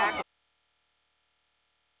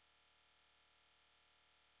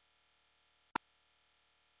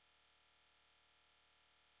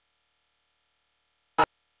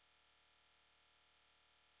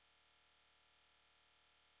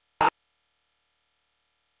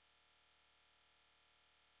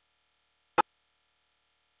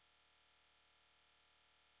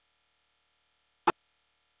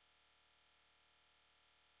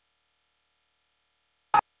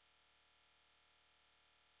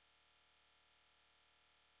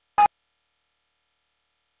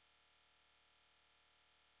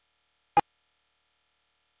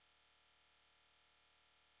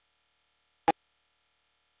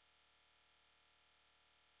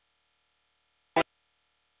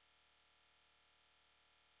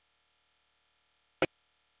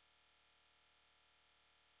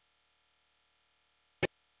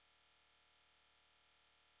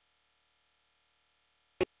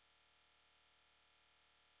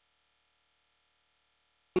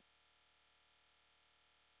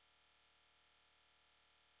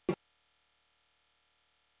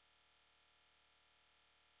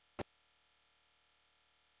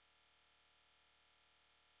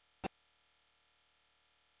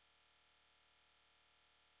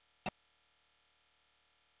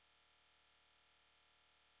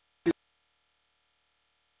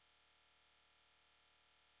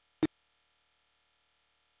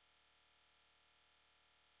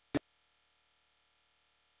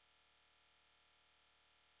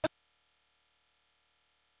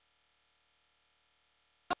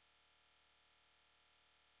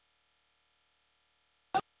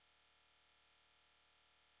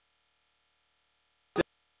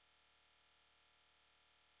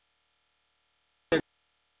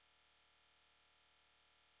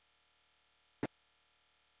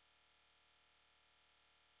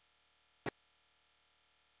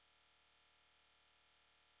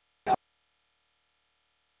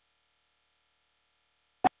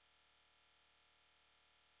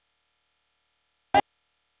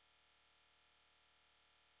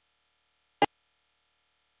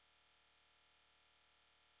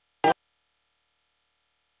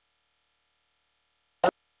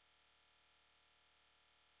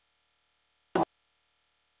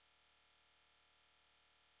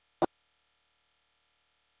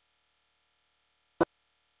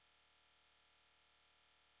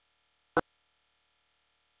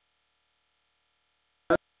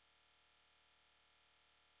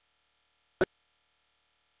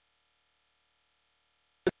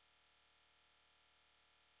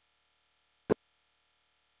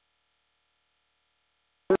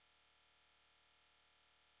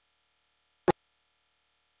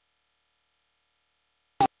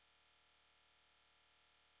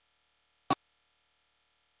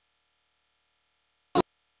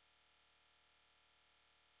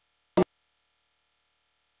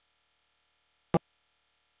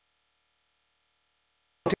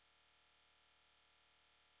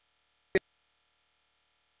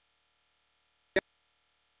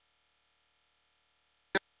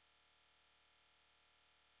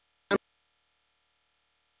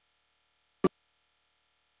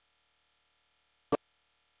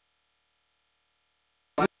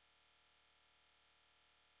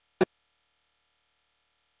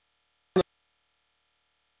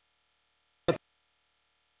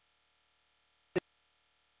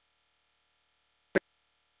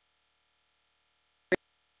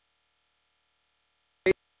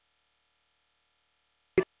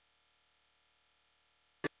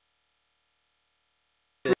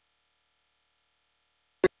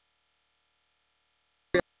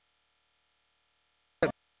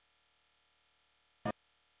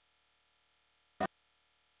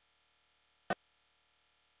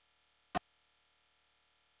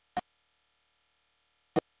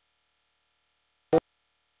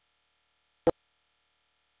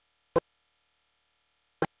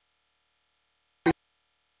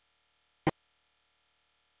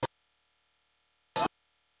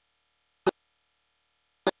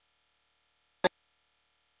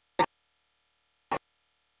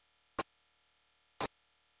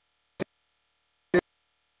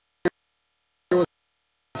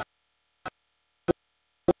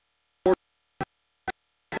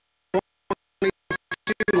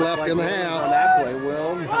 in the On half. that play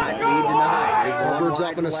will not be denied. Warbirds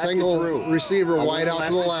up in a single receiver wide out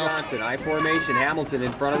to the left. Johnson, I formation. Hamilton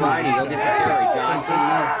in front of Riney. He'll get the carry.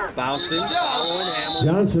 Johnson bouncing, following Hamilton.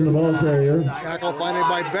 Johnson, the ball carrier. Tackle finally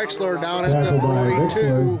by Bixler down at the Tackled by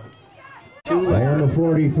 42. On the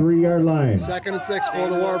 43-yard line. 2nd and 6 for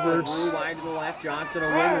the Warbirds. Wide to the left. Johnson a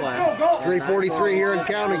wing left. 3:43 here and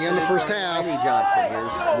counting in the first half. Johnson.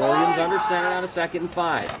 Here's Williams under center on a 2nd and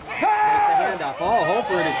 5. Take the handoff. Oh,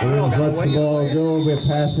 Hofer and his Williams lets the ball go, but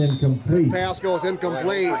pass incomplete. Pass goes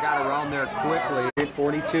incomplete. Got around there quickly.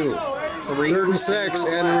 42. 3rd and 6,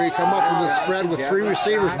 and we come up with a spread with 3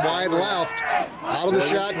 receivers wide left out of the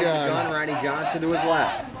shotgun. Ronnie Johnson to his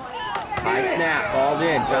left. High snap, balled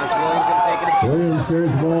in. Johnson Williams going to take it. Williams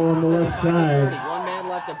carries the ball on the left side. One man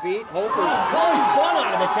left to beat. Hofer. Oh, he's spun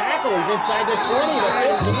out of the tackle. He's inside the 20.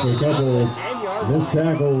 After a couple of missed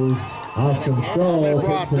tackles, Austin Stahl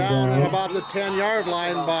Brought kicks him down at down. about the 10-yard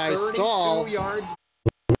line by Stahl.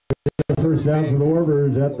 First down for the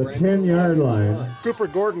Warbirds at the 10-yard line. Cooper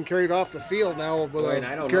Gordon carried off the field now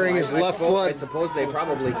with carrying his left I foot. suppose they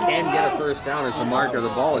probably can get a first down as the marker of the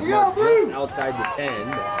ball is marked just outside the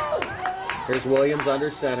 10. Here's Williams under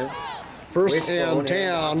center. First and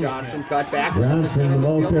 10. Johnson cut back. Johnson, the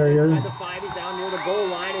ball carrier. Inside the 5, he's down near the goal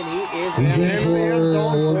line, and he is And into the end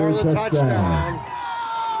zone for the touchdown.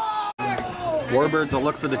 Warbirds will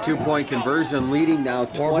look for the 2-point conversion, leading now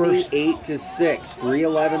 28-6.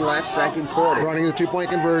 3:11 left, second quarter. Running the 2-point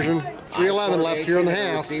conversion. 3:11 left here in the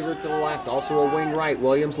half. Receiver to the left, also a wing right.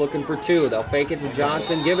 Williams looking for 2. They'll fake it to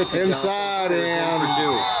Johnson, give it to Inside Johnson. and For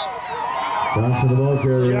 2. Johnson, the ball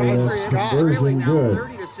carrier. Conversion good.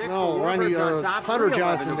 No, Ronnie, Hunter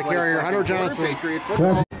Johnson, the carrier. Hunter Johnson.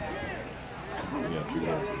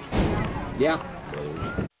 Yeah.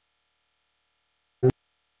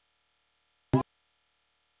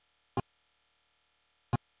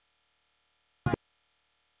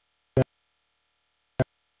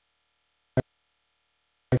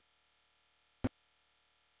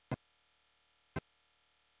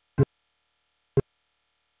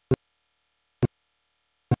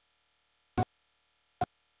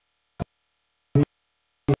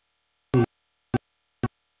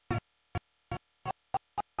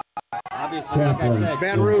 Obviously, like I said,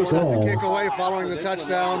 Ben Rue set the kick away following the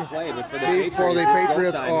touchdown. For the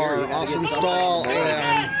Patriots are Austin Stahl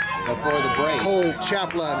and before the break. Cole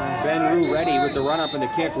Chaplin. Ben Rue ready with the run up and the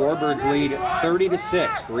kick. Warbirds lead 30-6.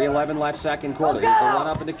 3:11 left, second quarter. Here's the run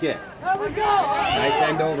up and the kick. Nice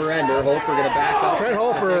end over ender. Hofer going to back up. Trent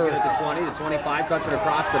Hofer. At the 20, the 25 cuts it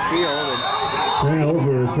across the field. Trent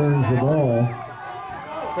Hofer returns the ball.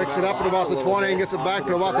 Picks it up at about the 20 and gets it back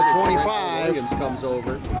to about the 25. Williams comes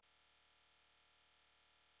over.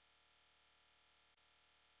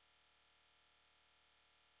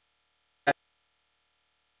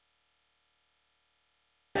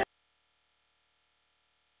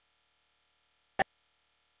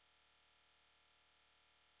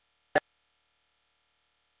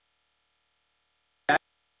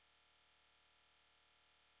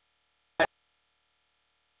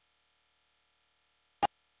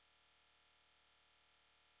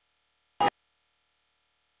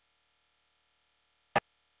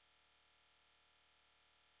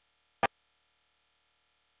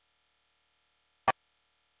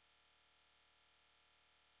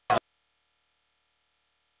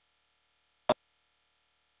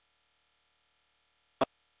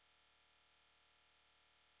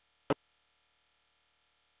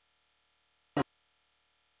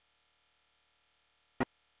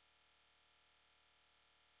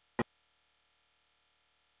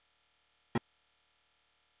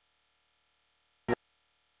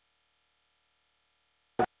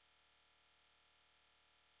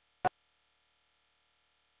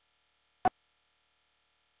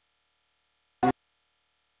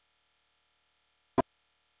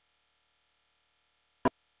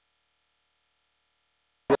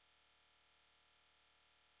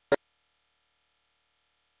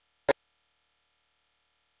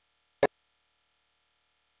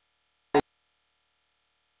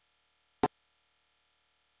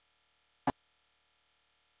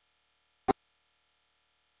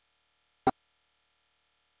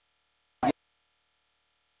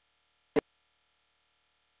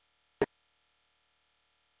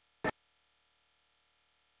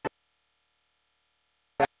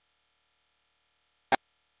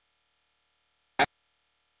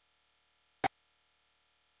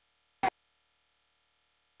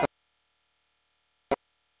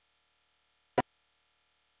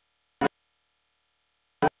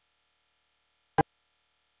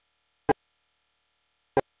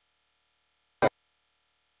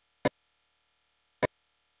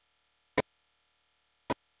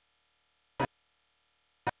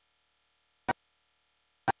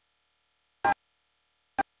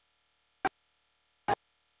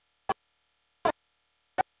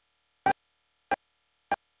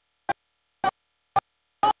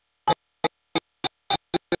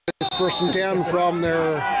 It's 1st and 10 from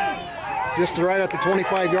their, just right at the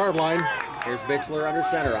 25-yard line. Here's Bixler under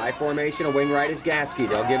center. I formation, a wing right is Gatsky.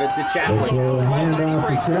 They'll give it to Chaplin. Bixler hand off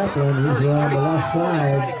to Chaplin. He's on the left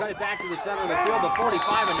Trying side. to cut it back to the center of the field, the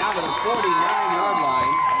 45, and now to the 49-yard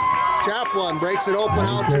line. Chaplin breaks it open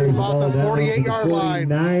out to about the 48-yard line.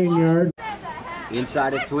 49-yard.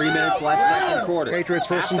 Inside of 3 minutes left, second quarter. Patriots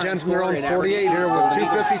 1st and 10 from their own 48 here with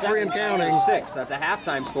 2:53 and counting. 6. That's a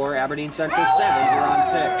halftime score. Aberdeen Central 7 here on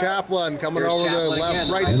 6. Chaplin coming Here's over the Chaplin left,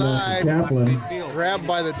 again. right Hand off to side. Chaplin. Grabbed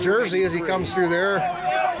by the jersey as he comes through there.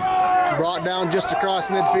 Brought down just across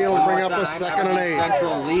midfield, bring up a 2nd and 8.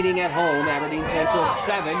 Central leading at home. Aberdeen Central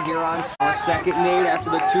 7 here on 2nd and 8 after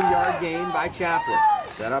the 2-yard gain by Chaplin.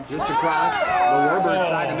 Set up just across the Warbird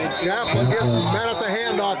side of midfield. Chaplin gets men at the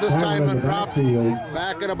handoff this time and dropped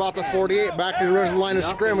back at about the 48, back to the original line of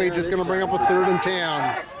scrimmage. It's going to bring up a 3rd and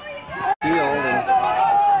 10. Field and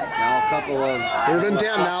now a couple of 3rd and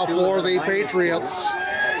 10 now for the Patriots.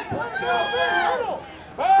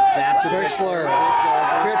 Snap to Bixler.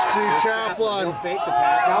 Pitch to Chaplin. He'll fake the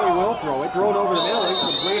pass. Now he will throw it. Throw it over the middle.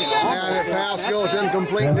 Incomplete. And the pass goes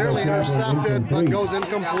incomplete. Nearly intercepted, but goes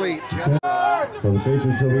incomplete. So the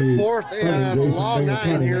Patriots will be 4th and a long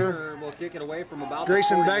 9 here. We'll kick it away from about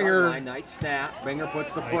Grayson the 40-yard Banger. line. Nice snap. Banger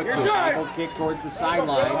puts the foot to it. Double kick towards the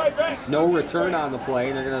sideline. No return on the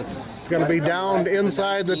play. They're gonna. It's going to be down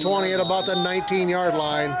inside the 20 at about the 19-yard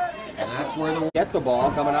line. And that's where they'll get the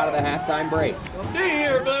ball coming out of the halftime break.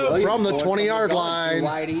 From the 20-yard line.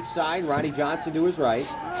 Wide each side. Ronnie Johnson to his right.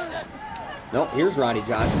 Nope, here's Ronnie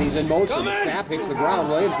Johnson. He's in motion. The snap hits the ground.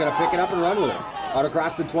 Williams going to pick it up and run with it. Out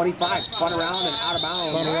across the 25. Spun around and out of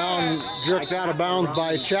bounds. Spun around, jerked out of bounds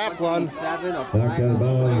by Chaplin. back out of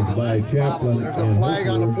bounds by Chaplin. There's a flag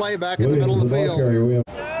on the play back in the middle of the field.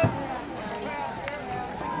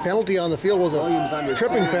 Penalty on the field was a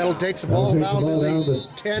tripping penalty. Takes the ball down to the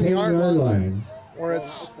 10-yard line, where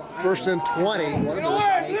it's 1st and 20.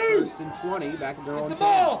 1st and 20 back at their own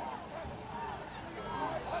 10.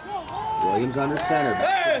 Williams under center.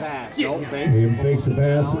 Back to pass. No fakes. Williams fakes the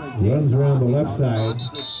pass. Runs around the left side.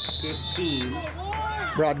 15.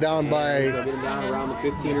 Brought down by They'll get him down around the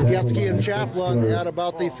 15 or Getsky and Chaplin at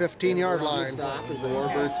about the 15-yard line. Stop as the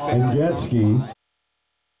Warbirds fix And it. Getsky.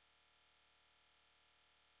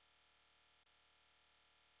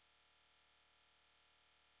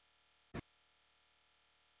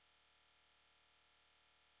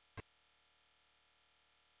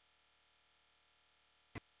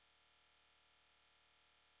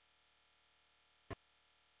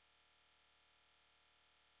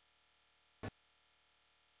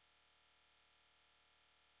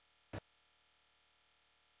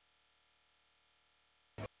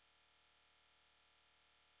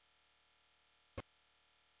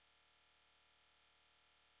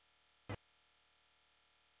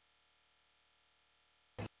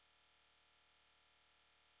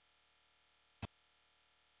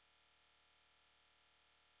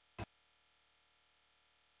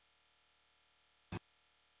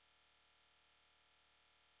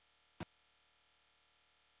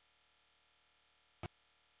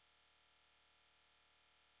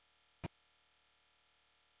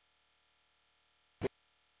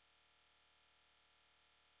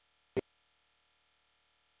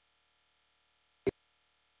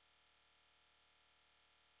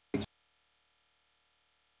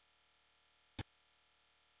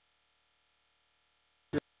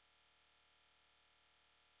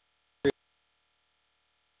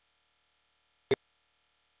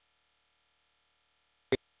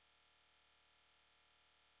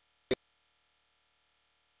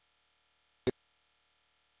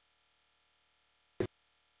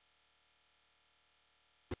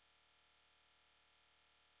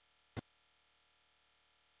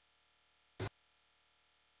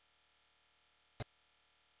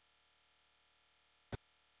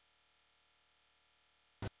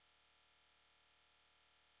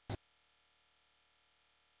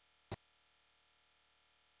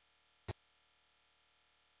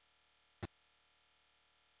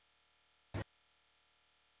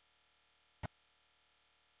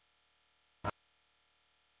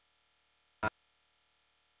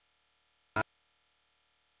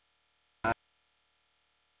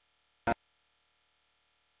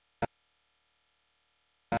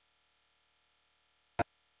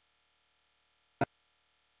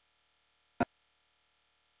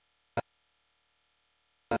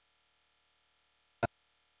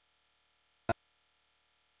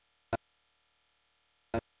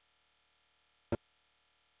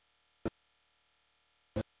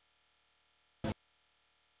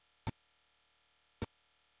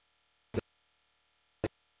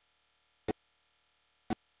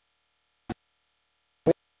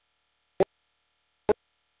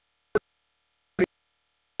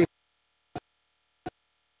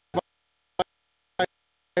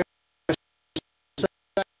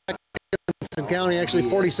 Wessington County, actually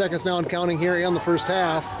 40 seconds now and counting here in the first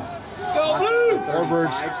half.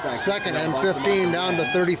 Warbirds second and 15 down to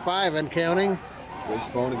 35 and counting.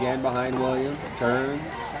 Wishbone again behind Williams, turns,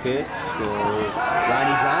 pitch to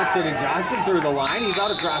Ronnie Johnson, and Johnson through the line. He's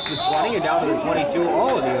out across the 20 and down to the 22.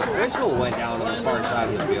 Oh, and the official went down on the far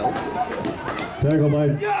side of the field. Tackled by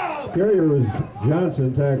Carrier was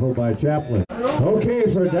Johnson, tackled by Chaplin.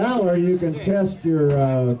 Okay, for $1, you can test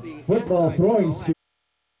your football throwing skill.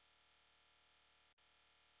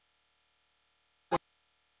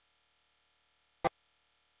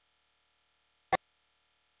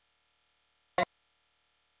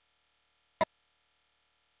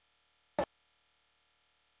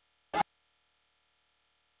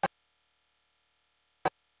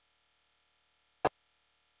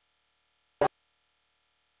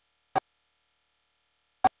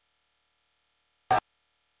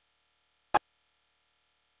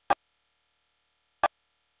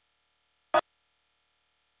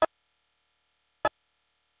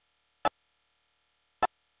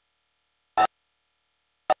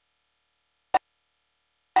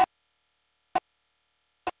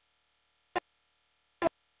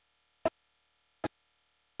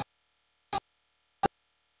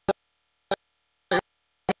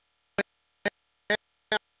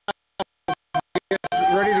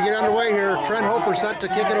 Ready to get underway here. Trent Hofer set to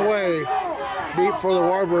kick it away. Deep for the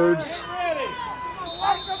Warbirds.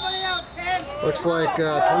 Looks like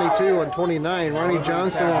 22 and 29. Ronnie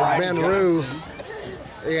Johnson and Ben Rue.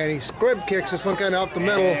 And he squib kicks this one kind of up the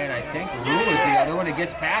middle. And I think Rue is the other one that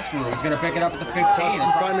gets past Rue. He's going to pick it up at the 15.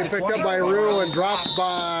 Finally picked up by Rue and dropped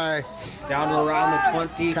by... Down to around the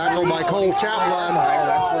 20. Tackled by Cole Chaplin.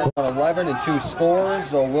 That's where 11 and 2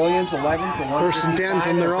 scores. So Williams 11 for 155. First and 10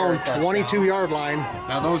 from their own 22-yard line.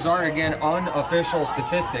 Now those are, again, unofficial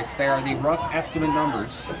statistics. They are the rough estimate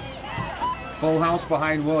numbers. Full house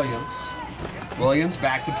behind Williams. Williams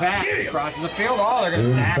back to pass. Crosses the field. Oh, they're going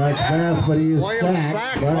to sack him. Pass, but he is Williams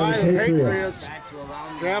sacked by the Patriots.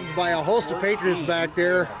 Grabbed by a host of Patriots back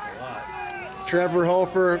there. Trevor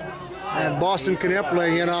Hofer and Boston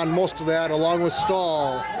Knipley in on most of that, along with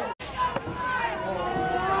Stahl.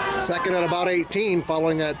 Second at about 18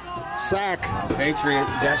 following that sack.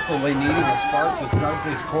 Patriots desperately needing a spark to start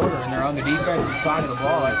this quarter, and they're on the defensive side of the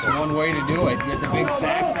ball. That's one way to do it. Get the big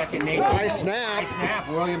sack, second and 18. Nice snap. Nice snap.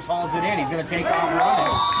 Williams hauls it in. He's going to take off running.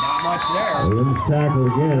 Not much there. Williams tackle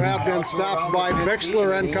again. Grabbed and stopped by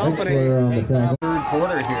Bixler and company. Bixler on the tackle. Third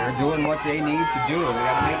quarter here, doing what they need to do. They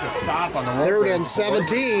got to make a stop on the road. Third and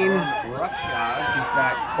 17. Rough shot. He's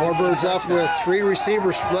that. Warbirds up with 3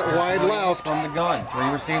 receivers split wide left. From the gun. 3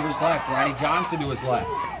 receivers left. Ronnie Johnson to his left.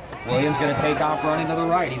 Williams going to take off running to the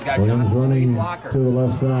right. He's got Williams Johnson, running blocker. to the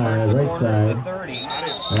left side, right side. 30.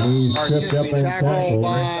 And he's tripped up and Tackled tackled.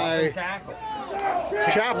 by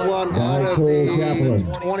Chaplin out of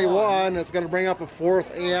the 21. It's going to bring up a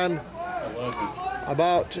 4th and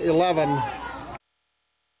about 11.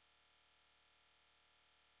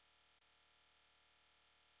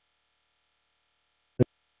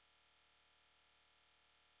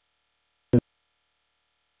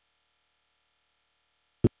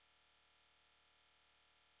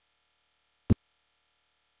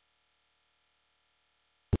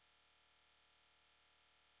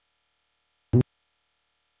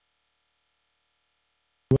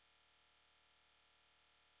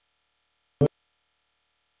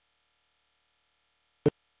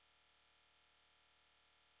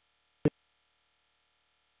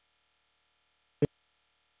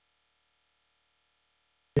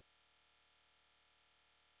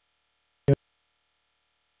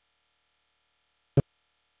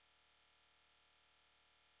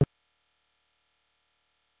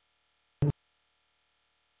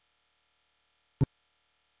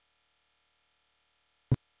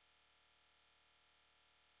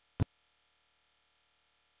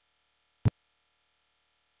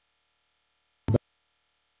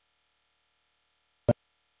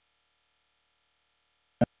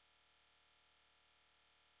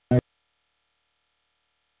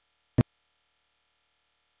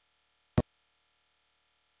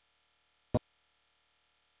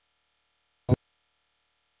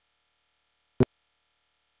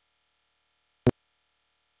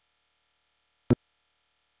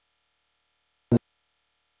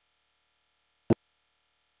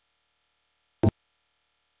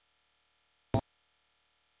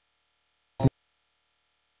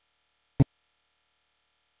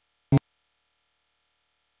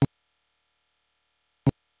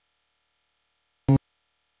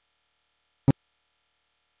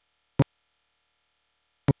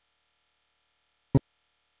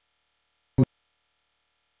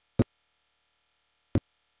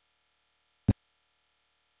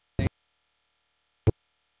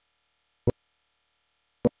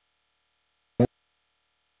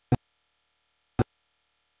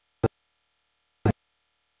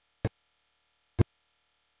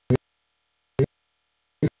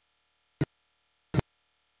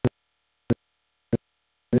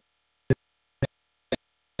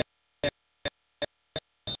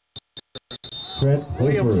 Trent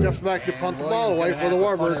Williams Hofer. steps back to punt the ball away for the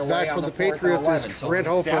Warbirds. Back for the Patriots is Trent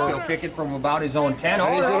He'll Hofer. kick it from about his own 10.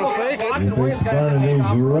 And he's going to fake it. He fakes punt and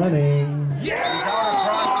he's running. He's out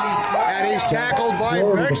across the And he's tackled by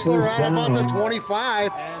Bixler at about the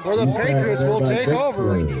 25, where the Patriots will take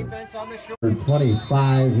over.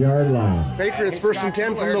 25-yard line. Patriots first and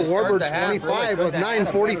 10 from the Warbird 25 with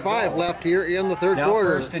 9:45 left here in the third quarter.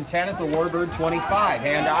 First and 10 at the Warbird 25.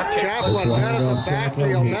 Handoff. Chaplin met at the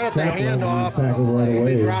backfield, met at the handoff. He'll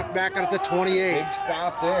be dropped back at the 28. Big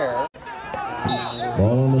stop there.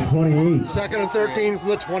 Ball on the 28. Second and 13 from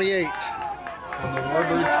the 28. From the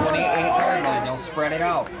Warbird 28-yard line, they'll spread it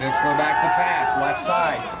out. Bixler back to pass, left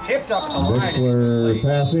side. Tipped up at the line. Bixler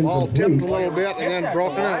pass Ball tipped a incomplete. little bit and then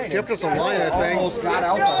broken up. Tipped at the line, I think. Almost got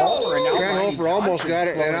out to Hofer. And now Trent Randy Hofer almost got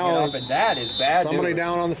it, and Johnson now and that is bad. somebody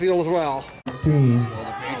down on the field as well. 15.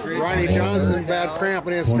 Ronnie Johnson, bad cramp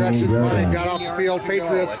in his stretch, and finally got off the field.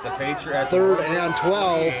 Patriots, third and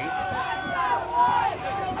 12.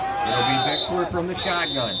 It'll be Bixler from the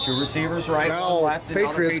shotgun. Two receivers right, Now, one left. And now the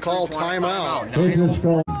Patriots call want a timeout. Patriots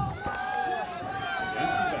call.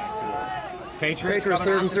 Patriots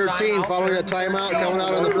third and 13 following a timeout, coming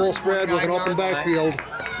out on the full spread with an open backfield.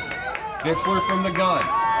 Bixler from the gun.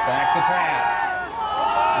 Back to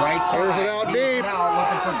pass. Right side. Clears it out deep. Out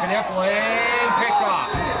looking for Knippling. Picked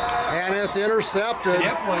off. And it's intercepted.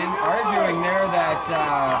 Knippling arguing there that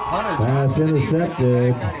Hunter Pass Johnson, the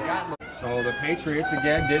intercepted. defensive back, kinda got in the- So the Patriots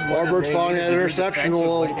again did what Warbirds they following needed that to do interception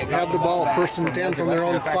will defensively. They got have the ball back first and from 10 from their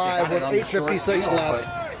own Wessington. In fact, 5 they with got it on the short 8:56 field, left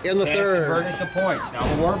but in the can't third. convert it to points. Now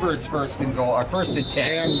the Warbirds first and goal, or first and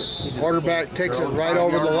 10. And quarterback takes it right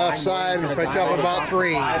over the left side and picks up about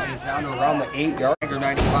 3. He's down to around the 8-yard,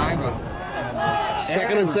 95.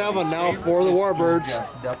 Second and 7 now for the Warbirds.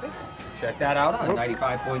 Check that out on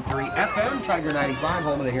 95.3 FM, Tiger 95,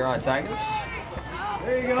 home of the Huron Tigers.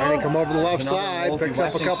 And he come over the left side, picks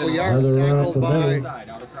up a couple Wessington. yards, Another run tackled up the by middle.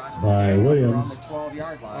 By Williams.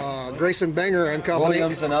 12-yard line. Grayson Banger and company.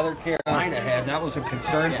 Williams, another carry line ahead. That was a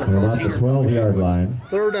concern for About Coach the Eater. 12-yard line.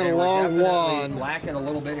 Third They and were long definitely 1. lacking a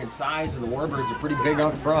little bit in size, and the Warbirds are pretty big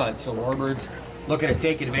up front. So Warbirds looking to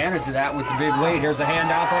take advantage of that with the big lead. Here's a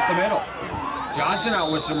handoff up the middle. Johnson out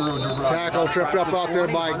with some room to run. Tackle tripped up out there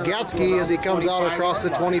by Gatsky as he comes out across the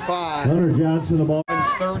 25. Hunter Johnson, the ball.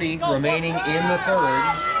 30 remaining in the third.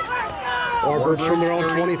 Warbirds from their own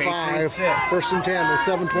 25. First and 10 with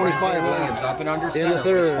 7:25 Williams left up and under in the center.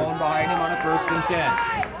 third. Phone behind him on a first and 10.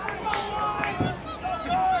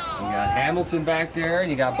 You got Hamilton back there, and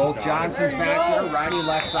you got both Johnsons back there. Righty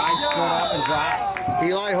left side stood up and dropped.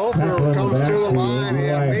 Eli Hofer comes through the line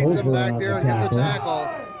and beats him back there and gets a tackle.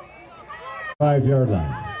 5-yard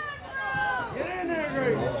line.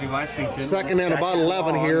 Wolsey Wessington. Second and about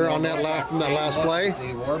 11 here on that last play.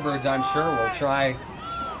 The Warbirds, I'm sure,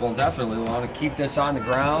 will definitely want to keep this on the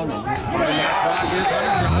ground and just put in that clock. Here's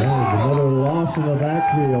Hunter There's Johnson. another loss in the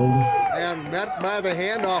backfield. And met by the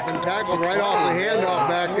handoff and tackled right off the handoff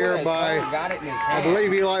back there by, Got it in his I hand.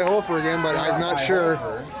 believe, Eli Hofer again, but I'm not sure.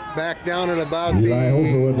 Back down at about Eli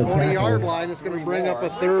Hofer with the the 20-yard tackle. line. It's going to bring up a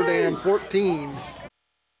third and 14.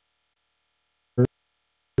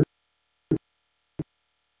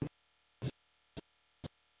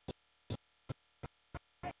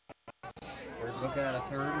 We're looking at a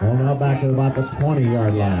third. Well, now back at about the 20-yard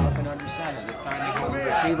Up line. and under center. This time they go with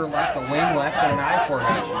receiver left, a wing left, and an I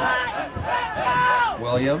formation.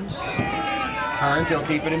 Williams turns. He'll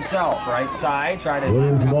keep it himself. Right side. Try to.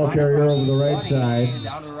 Williams, ball carrier over the right side.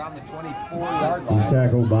 Down to around the 24-yard He's line.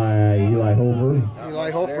 tackled by Eli Hofer.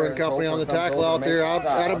 Eli Hofer and company on the tackle out there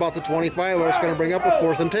at about the 25, where it's going to bring up a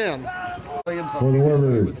 4th and 10. Williams For the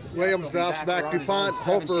Warbirds. Williams drops back to punt.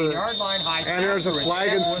 Hofer, 17-yard line, high and there's a snap, flag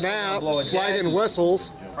and whistle, snap, blow it flag dead. and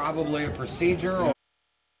whistles. Probably a procedure. Or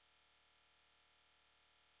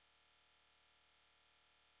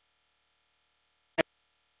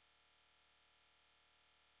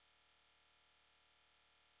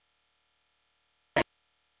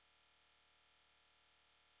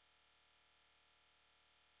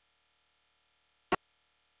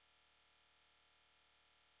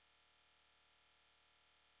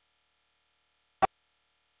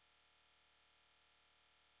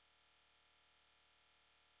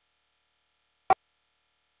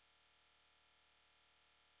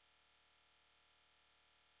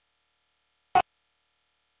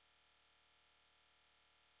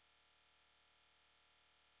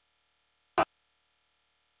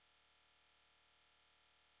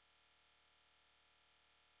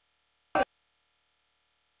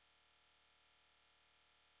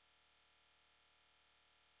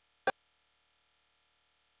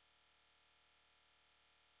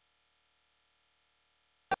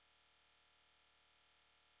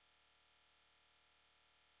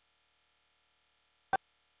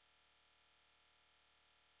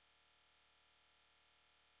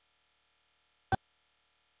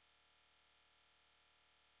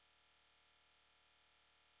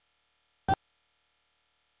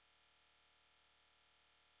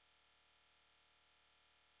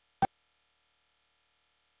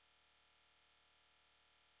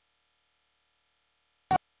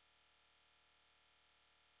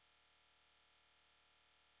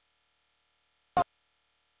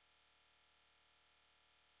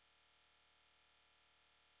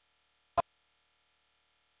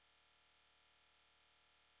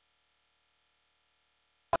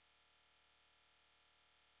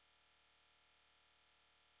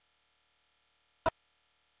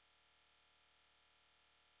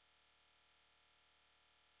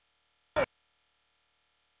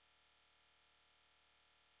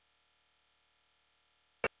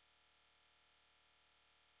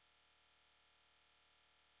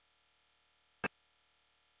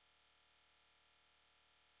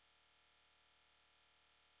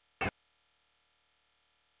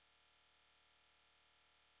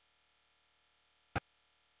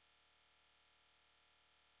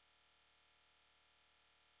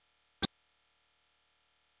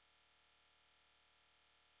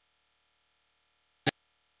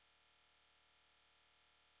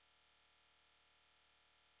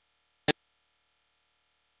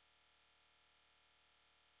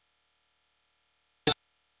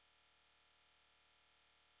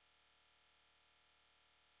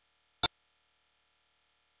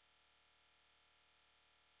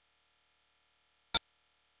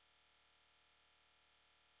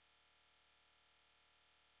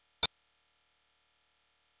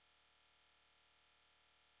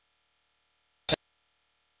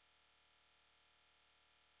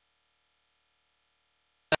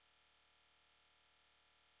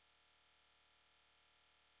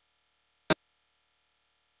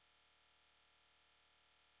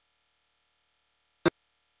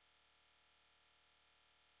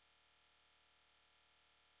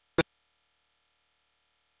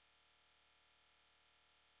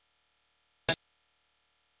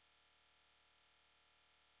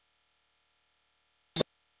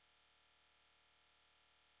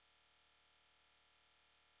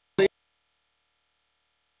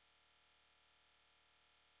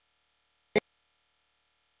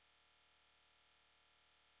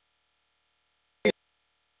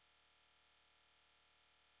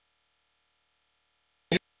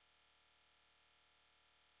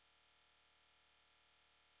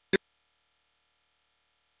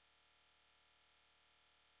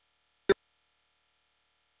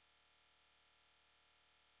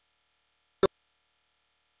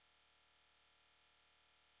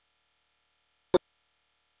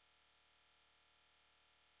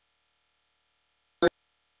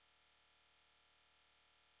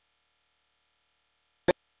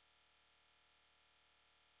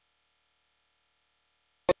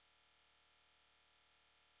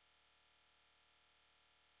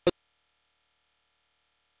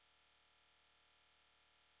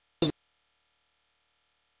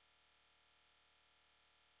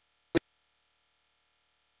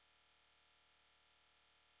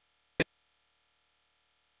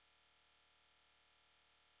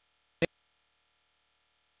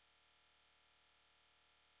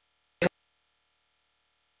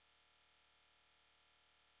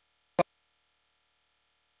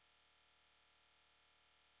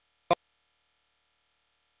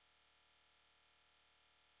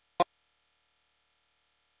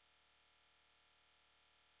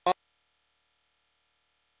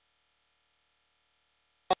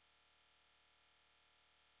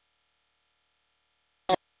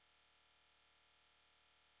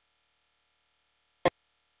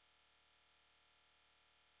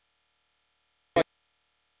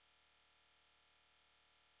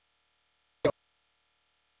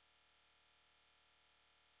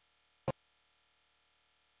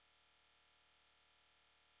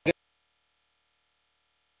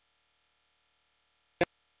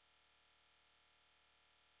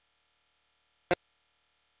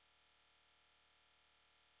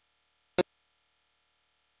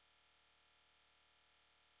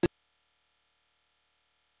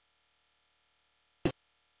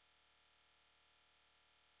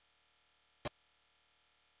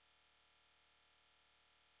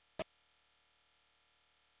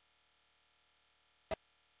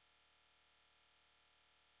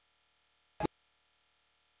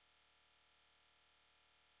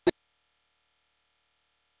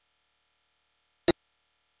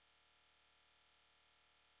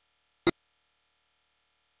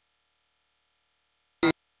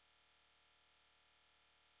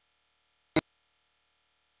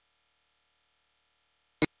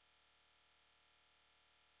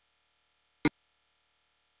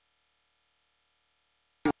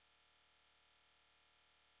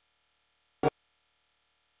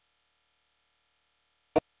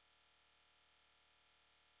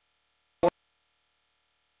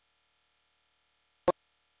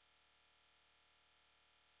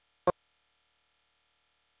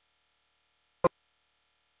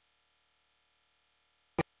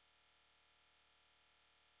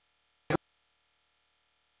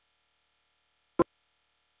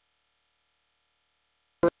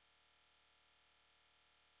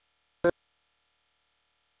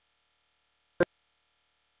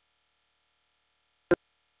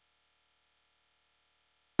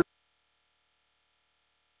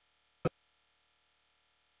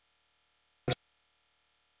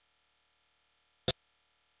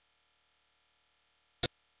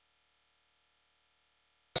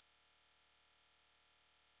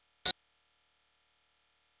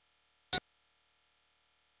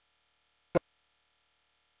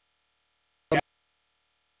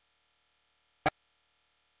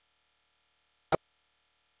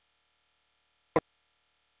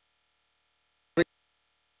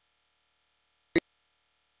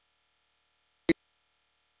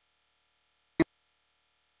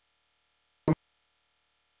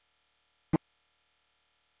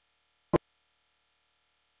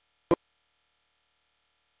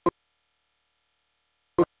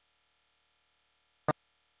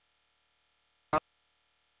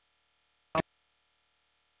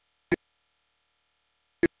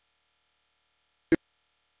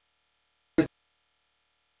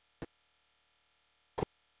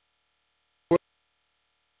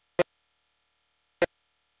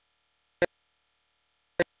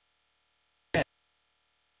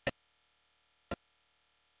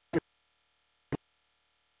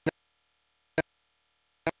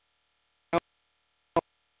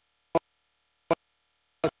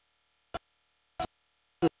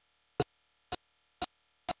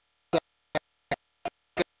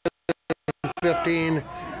 15.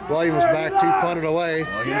 Williams back, 2 punted away.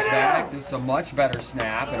 Williams back. This is a much better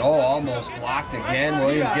snap. And almost blocked again.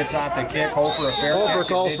 Williams gets off the kick. Hofer a fair catch. Hofer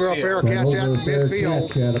calls for a fair catch at midfield.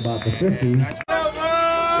 Catch at about the 50.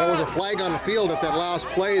 There was a flag on the field at that last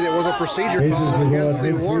play. There was a procedure call against the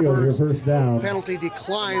Warbirds. First down. Penalty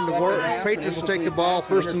declined. The Patriots will take the ball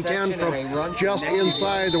 1st and 10 from just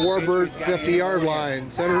inside the Warbird 50-yard line.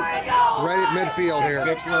 Center right at midfield here.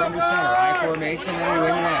 Bixler under center. I formation and wing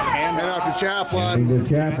left. And out to Chaplin.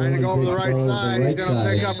 Trying to go over the right side. He's going to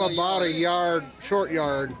pick up about a yard, short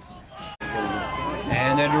yard.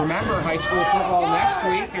 And then remember, high school football next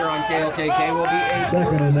week here on KLKK will be a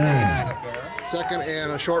 2nd and 9. Second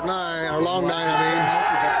and a short 9, or long 9, I mean.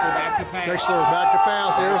 Bixler back to pass. Bixler back to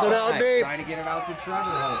pass. Here's it out deep. Trying to get it out to Trevor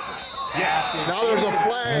Hofer. Yes. Now there's a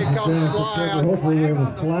flag comes flying. Hopefully we have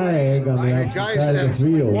a flag on the opposite Guys, side of the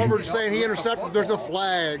field. Warbur's saying he intercepted. There's a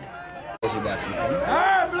flag.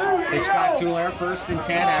 Wessington. Hitchcock-Tulare 1st and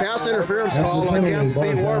 10. Pass interference call against the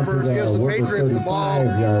Warbirds gives the Patriots the ball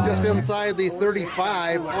just inside the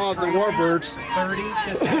 35 of the Warbirds. 30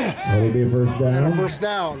 to 6. That'll be a first down. And a first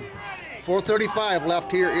down. 4:35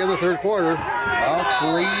 left here in the third quarter. Well,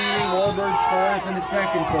 3 Warbird scores in the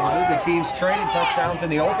second quarter. The teams traded touchdowns in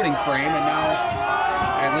the opening frame, and now,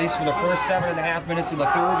 at least for the first 7.5 minutes of the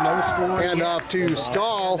third, no score. Hand off to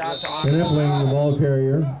Stahl. Knippling, the ball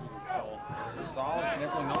carrier.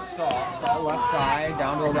 Stahl left side,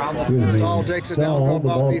 down to around the Stahl takes it down to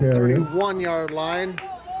about the 31-yard line.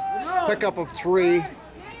 Pickup of 3,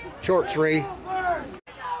 short 3.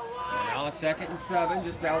 Now 2nd and 7,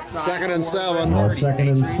 just outside. 2nd and 7. Now 2nd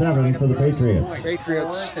and 7 for the Patriots.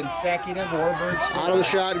 Patriots consecutive Warbirds out of the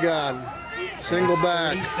shotgun. Single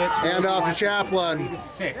back. Hand off to Chaplin.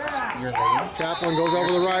 Chaplin goes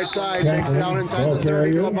over the right side, takes it down inside the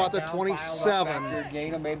 30 to about the 27.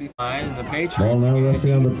 The Patriots. Ball now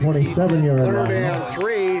resting on the 27-yard line. 3rd and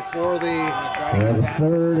 3 for the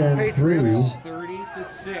 3rd and Patriots. 30 to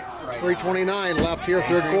 6. 3:29 left here,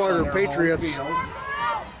 third quarter. Patriots.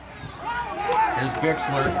 Here's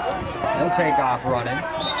Bixler. He'll take off running.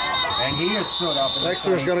 And he has stood up.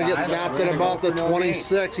 Bixler's going to get snapped at about the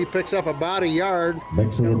 26. He picks up about a yard.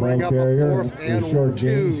 Bixler, bring up a 4th and short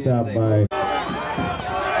 2. Stop by.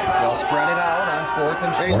 They'll spread it out on 4th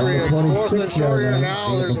and short. Patriots 4th and short here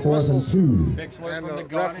now. There's a whistle. And the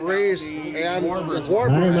referees and the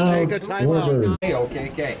Warbirds take a timeout.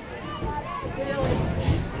 Okay.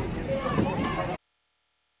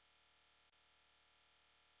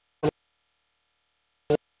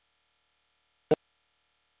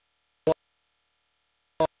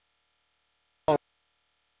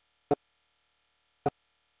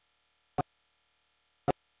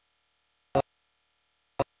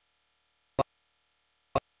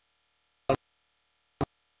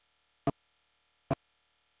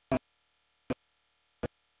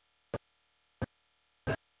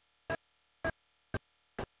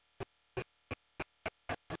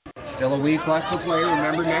 Still a week left to play.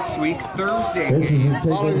 Remember, next week, Thursday.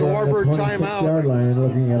 Following the Warbird timeout. Yard line,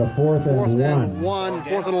 looking at a 4th and 1.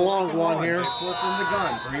 4th and a long one here. Bixler from the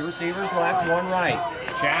gun. 3 receivers left, 1 right.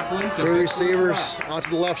 Chaplin to 3 receivers out to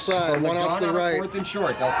the left side, 1 out to the right. 4th and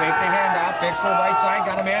short. They'll fake the handoff. Bixler right side.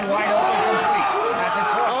 Got a man wide open. Complete. At the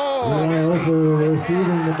 12. Oh! Eli Hofer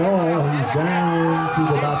receiving the ball. He's down to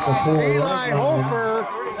about the 4. Eli Hofer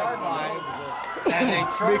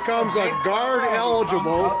becomes a guard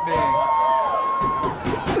eligible.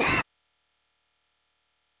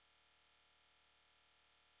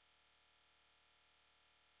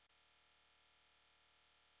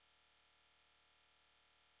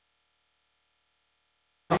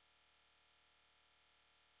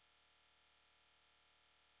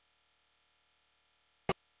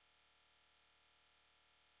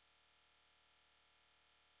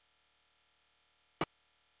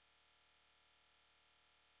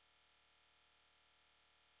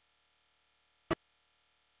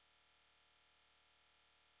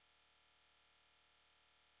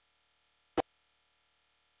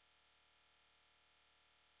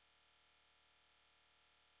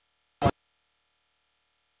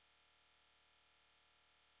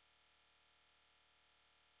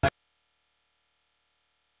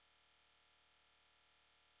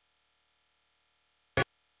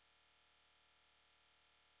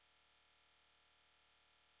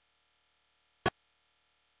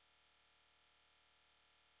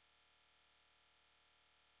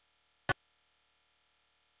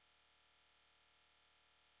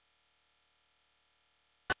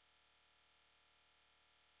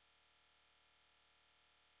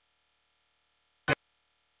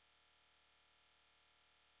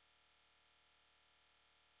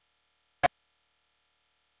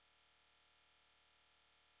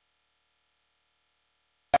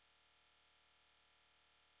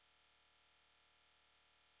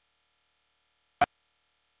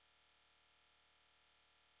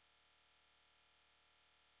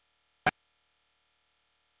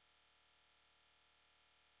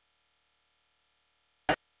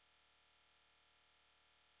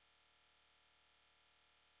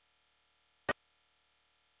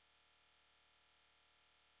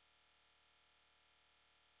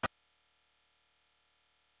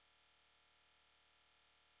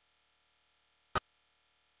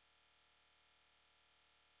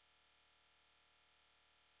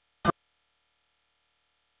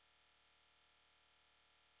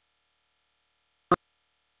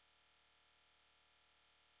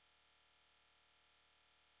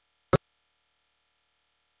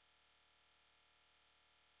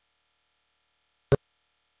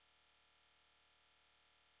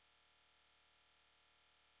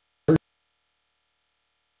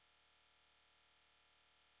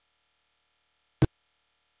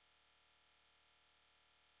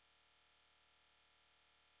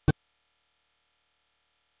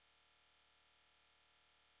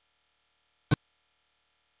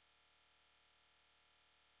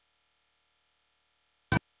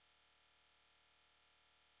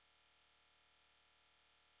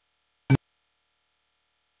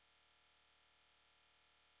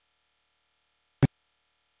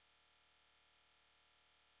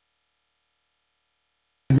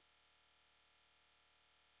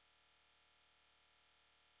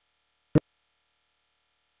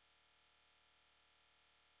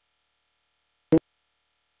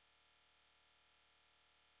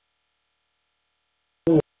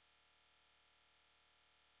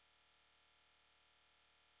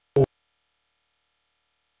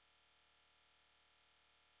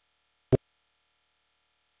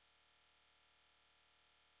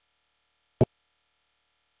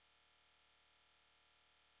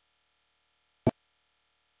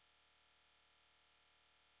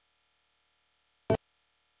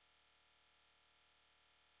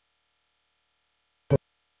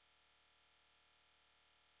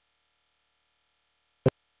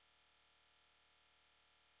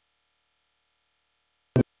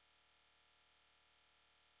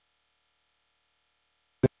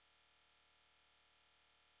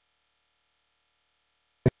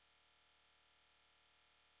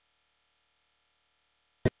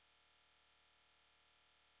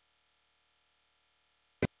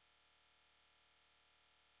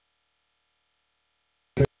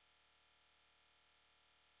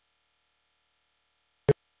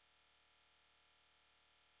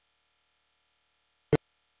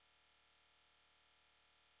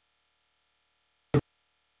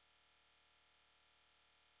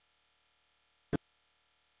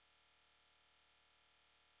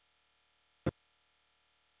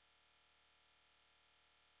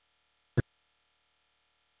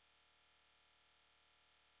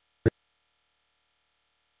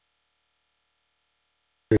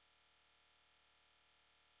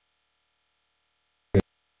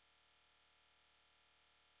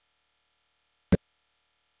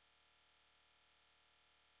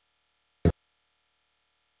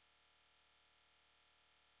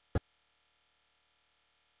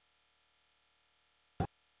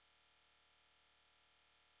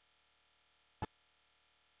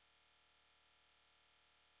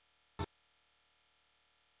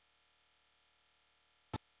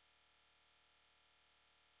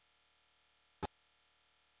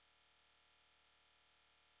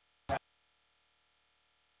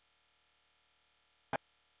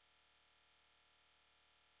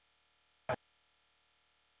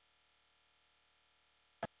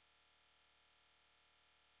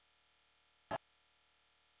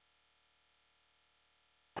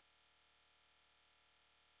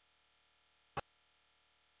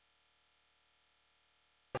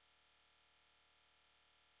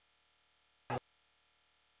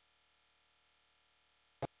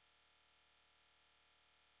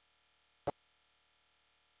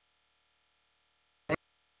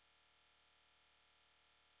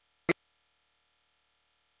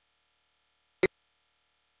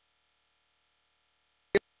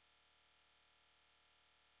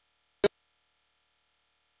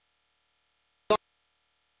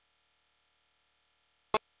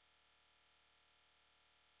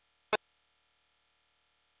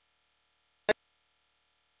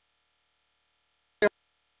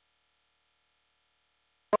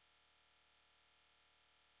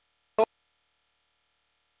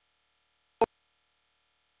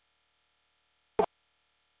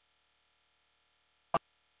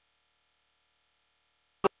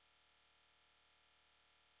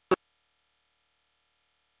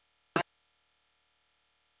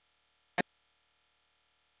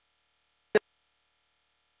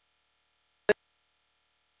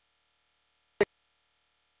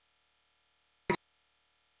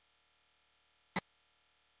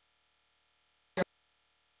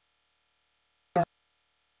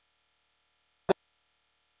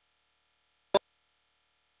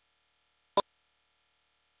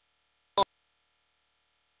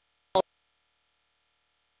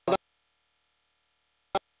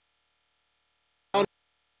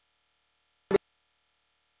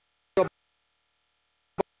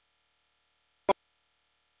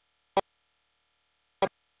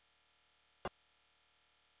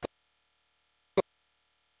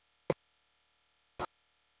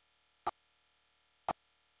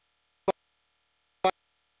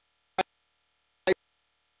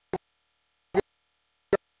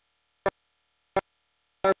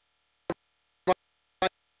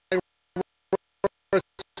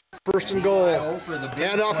 first and goal.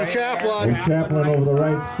 Hand off to Chaplin. There's Chaplin over the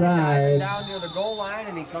right side. Down near the goal line,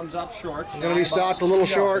 and he comes up short. He's going to be stopped a little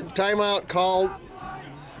short. Timeout called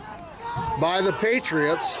by the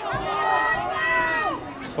Patriots.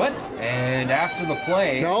 What? And after the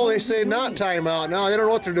play. No, they say not timeout. No, they don't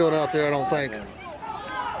know what they're doing out there, I don't think.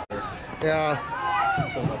 Yeah.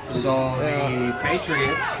 So the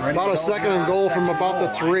Patriots ready about a second and goal from about the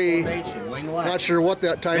 3. Not sure what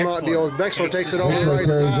that timeout deal is. Bexler takes it over the right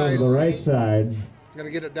side. The right side. Going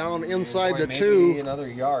to get it down inside the 2. Another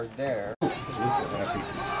yard there.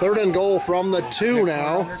 3rd and goal from the 2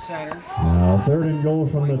 now. Now 3rd and goal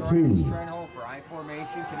from the 2.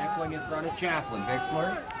 Formation, Knippling in front of Chaplin.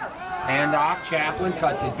 Bixler, hand off. Chaplin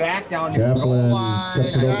cuts it back down to the goal Chaplin line.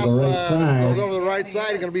 cuts it over the right side. Goes over the right side.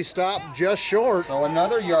 He's going to be stopped just short. So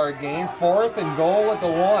another yard gain. 4th and goal at the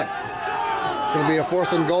 1. It's going to be a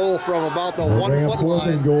 4th and goal from about the 1 foot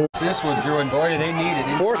line. This one through, and boy, do they need it.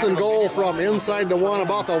 4th and goal from inside the 1,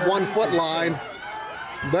 about the 1 foot line.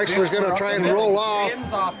 Bexler's going to try and roll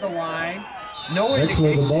off. Off the line. No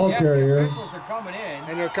Bexler, the ball carrier. Coming in.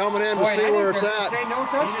 And they're coming in to see where it's at. Say no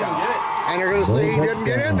touchdown. And they're going to say he didn't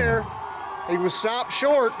get in there. He was stopped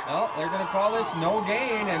short. Well, they're going to call this no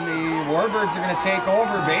gain, and the Warbirds are going to take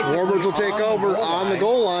over, basically. Warbirds will take over on the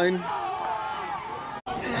goal line.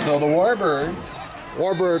 So the Warbirds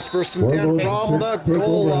 1st and 10 from the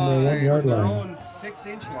goal line. Their own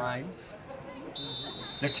 6-inch line.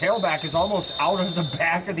 The tailback is almost out of the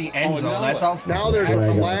back of the end zone. That's how. Now there's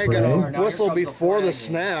a flag and a whistle before the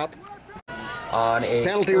snap. On a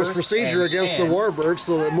penalty was procedure against the Warbirds,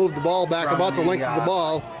 so they moved the ball back about the length of the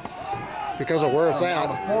ball because of where it's at.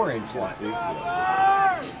 The 4-inch line.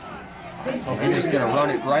 They're just going to run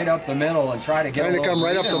it right up the middle and try to get. Trying to come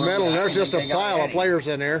right up the middle, and there's just a pile of players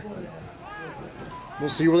in there. We'll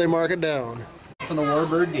see where they mark it down. For the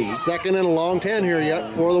Warbird D. 2nd and a long 10 here yet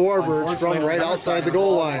for the Warbirds from right outside the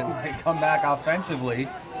goal line. They come back offensively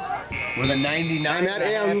with a 99. And that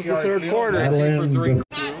ends the 3rd quarter. That's it for 3.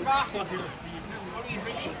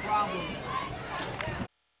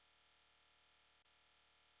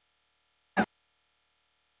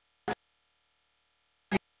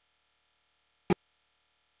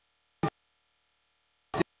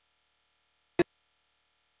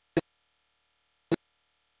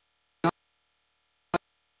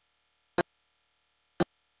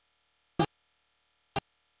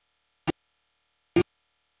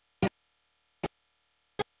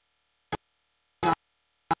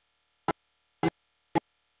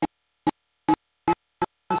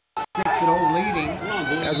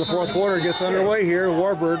 As the 4th quarter gets underway here, the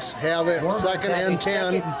Warbirds have it 2nd and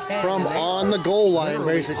 10 from on the goal line,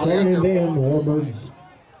 basically. 2nd and 10, Warbirds,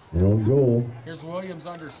 their own goal. Here's Williams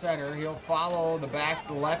under center. He'll follow the back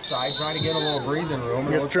to the left side, trying to get a little breathing room.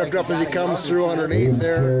 Gets tripped up as he comes through underneath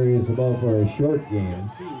there. Carries the ball for a short gain.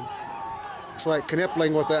 Looks like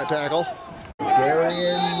Knippling with that tackle.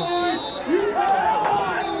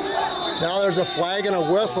 Now there's a flag and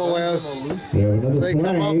a whistle as they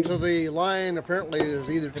come up to the line. Apparently there's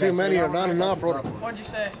either too many or not enough. What'd you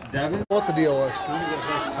say? Devin? What the deal was.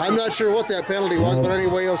 I'm not sure what that penalty was, but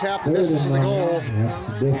anyway, it was half the distance of the goal.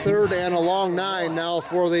 3rd and a long 9 now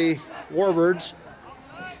for the Warbirds.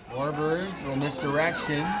 Warbirds will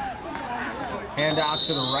misdirection. Hand out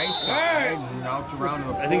to the right side. And out to around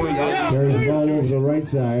the 4 yard. Carries the ball over the right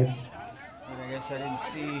side. I guess I didn't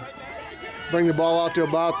see. Bring the ball out to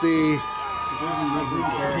about the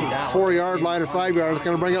 4 yard line or 5 yard. It's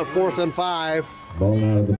going to bring up 4th and 5. Ball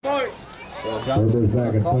out of the Warbirds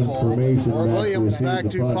back in punt formation. Williams back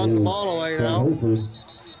to punt the ball away now.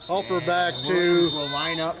 Hofer back to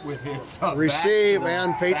receive,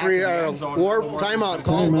 and Patriot timeout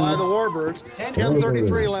called by the Warbirds.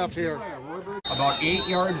 10:33 left here. About 8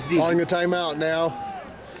 yards deep. Calling the timeout now.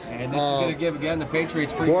 And this is going to give again the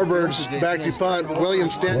Patriots. Warbirds back to punt.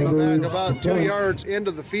 Williams standing back about 2 yards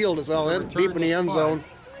into the field as well, deep in the end zone.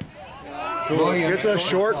 It's a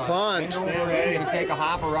short punt. Going to take a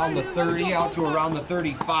hop around the 30 out to around the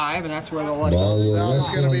 35, and that's where they'll let it go. Now it's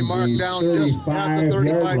going to be marked down just at the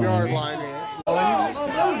 35-yard line.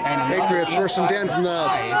 Patriots 1st and 10 from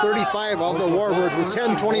the 35 of the Warbirds with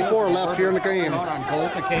 10:24 left here in the game. On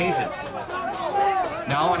both occasions.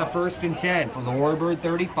 Now on a 1st and 10 from the Warbird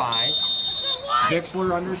 35.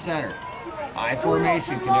 Bixler under center. I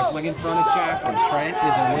formation. Knippling in front of Chaplin. Trent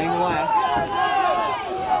is a wing left.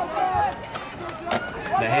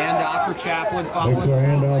 The handoff for Chaplin. Bixler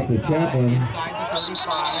handoff to Chaplin. Inside the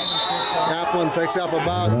 35. Chaplin picks up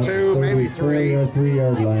about 2, maybe 3. 3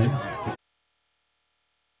 yard line.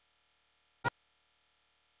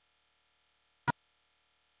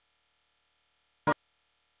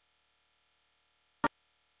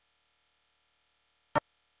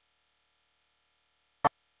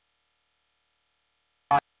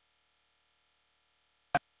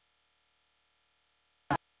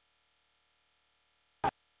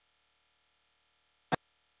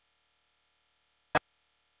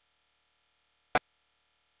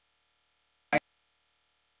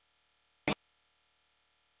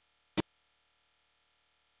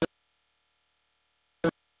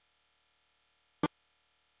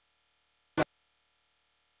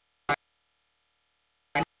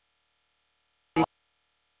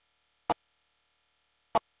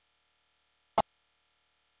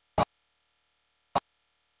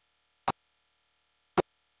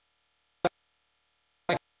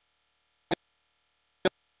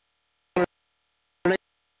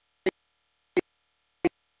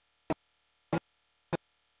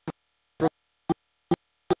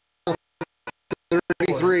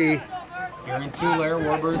 33. Here in Tulare,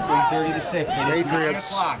 Warbirds lead 30-6. It is 9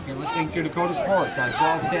 Patriots. o'clock. You're listening to Dakota Sports on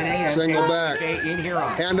 1210 AM. Single back. In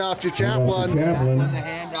Huron. Handoff to Chaplin. The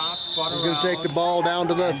handoff, spun He's going to take the around. ball down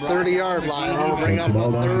to the 30-yard line. We'll bring up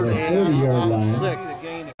a third and about 6.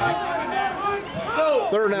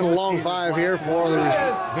 Third and a long 5 here for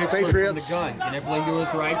the Patriots. From the gun. Knippling to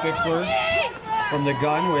his right. Bixler from the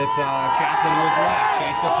gun with Chaplin to his left.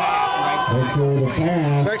 Chase the pass. Right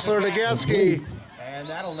side. Bixler to Getzky. And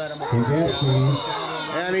that'll let him.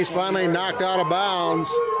 And he's finally knocked out of bounds.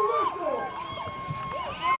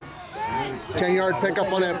 10-yard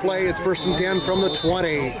pickup on that play. It's 1st and 10 from the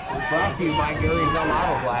 20. Brought to you by Gary's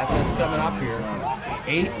Auto Glass. That's coming up here.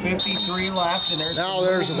 8:53 left, and there's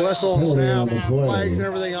whistle, snap, flags, and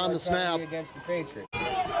everything on the snap. Against the Patriots.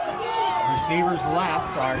 Receivers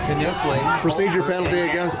left are Knippling. Procedure penalty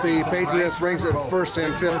against the Patriots brings it 1st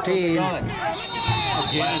and 15.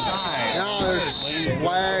 Now there's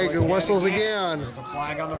flag and whistles again. There's a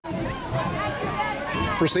flag on the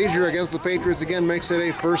Procedure against the Patriots again makes it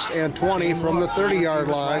a 1st and 20 from the 30-yard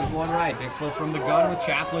line. One right. Bixler from the gun with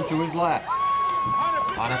Chaplin to his left.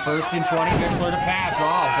 On a 1st and 20, Bixler to pass.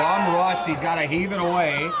 Oh, bum rushed. He's got to heave it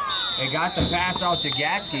away. They got the pass out to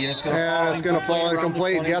Gatzky, and it's going to fall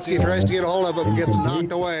incomplete. Gatzky tries to get a hold of it, but gets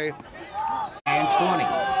knocked away. And 20.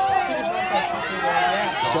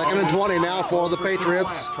 2nd and 20 now for the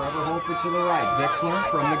Patriots. Trevor Holford to the right. Bixler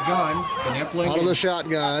from the gun. Knippling out of the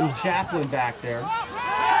shotgun. Chaplin back there.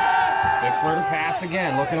 Bixler to pass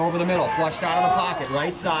again. Looking over the middle. Flushed out of the pocket.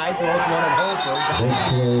 Right side. Throws one at Holford.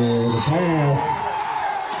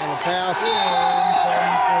 And a pass.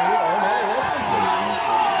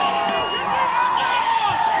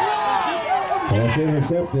 Pass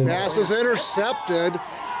intercepted. Pass is intercepted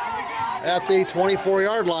at the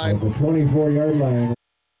 24-yard line. At the 24-yard line.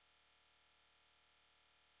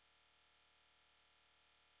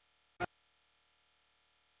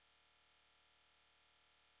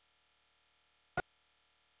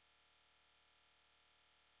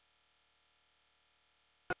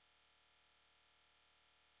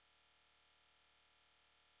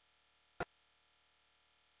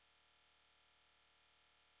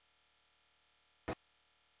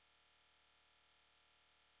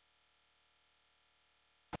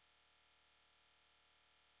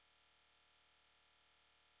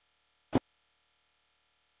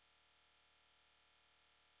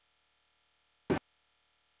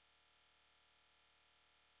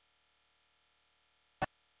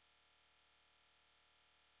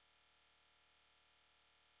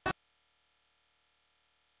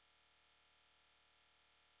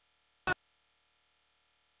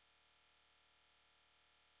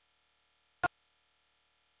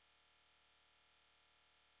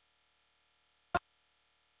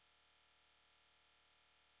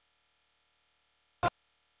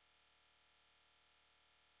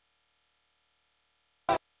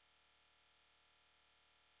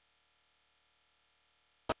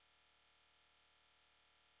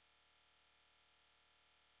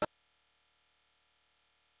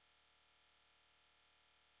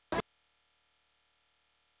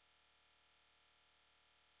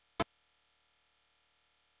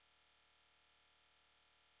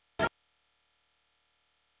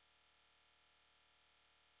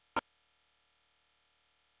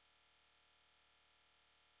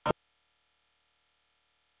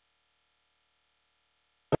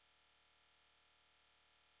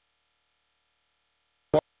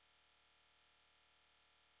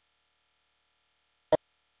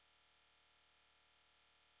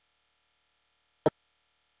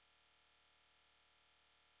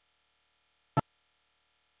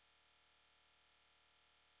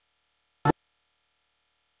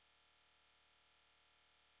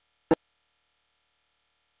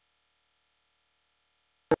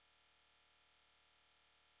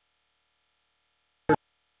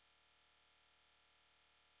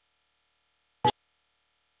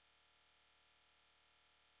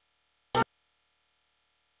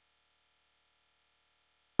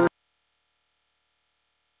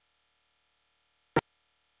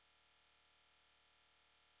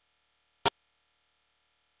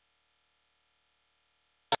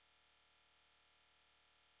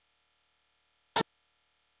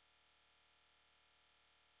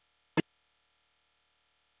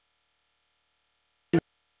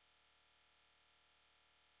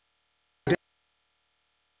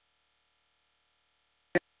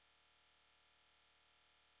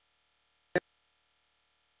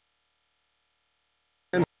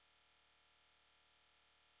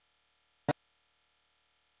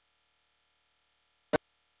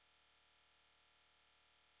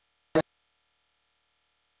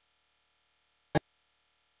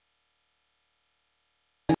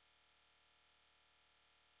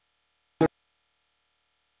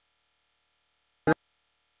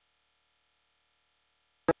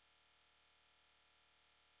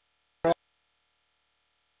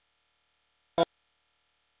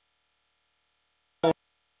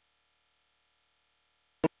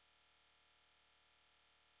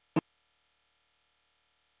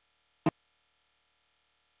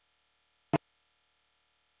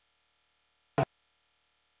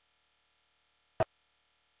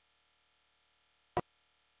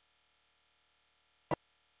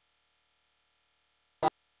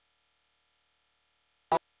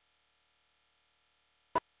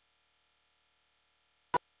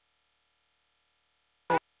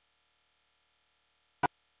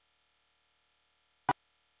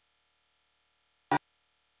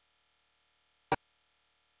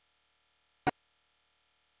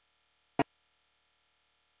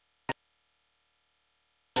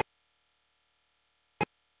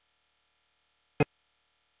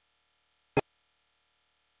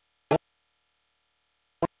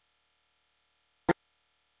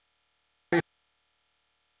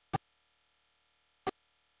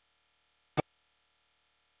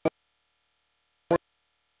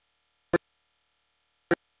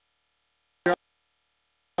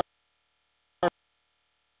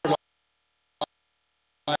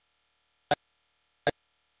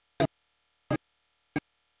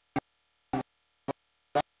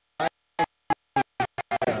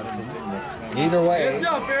 Either way,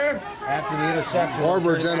 after the interception,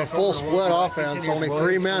 Warburg's in a full split offense, only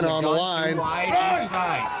 3 men on the line.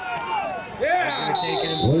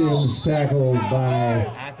 Williams tackled by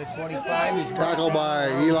at the 25. He's Tackled by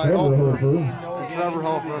Eli Trevor Hofer Hofer. and Trevor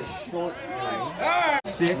Hofer.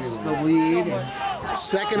 6 the lead.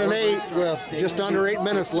 2nd and 8 with just under 8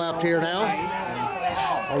 minutes left here now.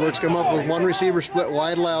 Warburg's come up with 1 receiver split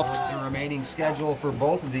wide left. The remaining schedule for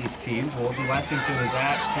both of these teams. Wolsey Wessington is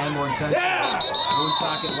at Sanborn Central.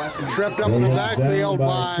 Woonsocket Wessington. Tripped up in the backfield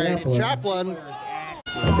by Chaplin.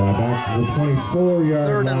 Back to the 24-yard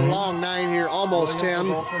 3rd line. and long 9 here, almost 10. From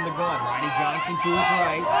the gun. Ronnie Johnson to his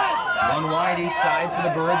right. 1 wide each side for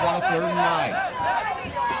the Birds on a 3rd and 9.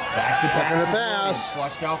 Back to pass.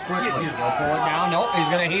 Flushed out quickly. He'll pull it down. Nope, he's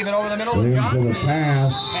going to heave it over the middle to Johnson. The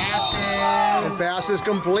pass. The pass is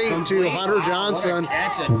complete to Hunter Johnson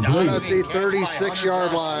down at the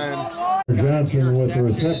 36-yard line. Johnson with the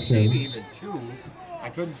reception. I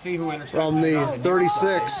couldn't see who intercepted From the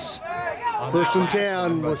 36. 1st and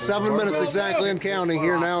 10 with 7 minutes exactly and counting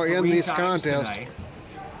here now in this contest.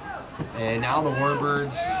 And now the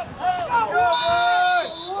Warbirds.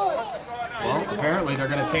 Well, apparently they're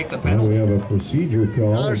going to take the Now penalty. we have a procedure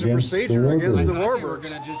call Now there's a against procedure the against the Warbirds. We're Warbirds.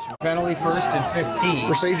 going to just penalty 1st and 15.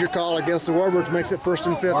 Procedure call against the Warbirds makes it 1st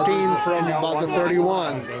and 15 from about the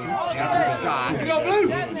 31.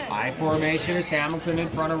 I formation is Hamilton in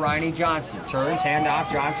front of Ronnie Johnson. Turns, handoff,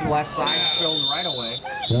 Johnson left side, spilled right away.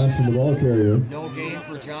 Johnson, the ball carrier. No gain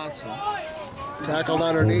for Johnson. Tackled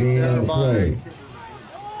underneath there by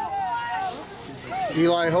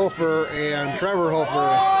Eli Hofer and Trevor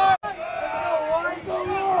Hofer.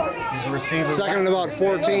 He's a receiver. 2nd and about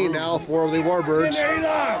 14 now for the Warbirds.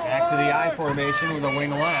 Back to the I formation with a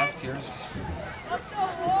wing left. Here's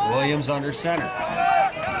Williams under center.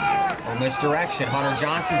 A misdirection. Hunter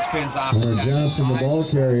Johnson spins off the Hunter Johnson, the ball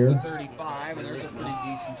carrier. 35, and there's a pretty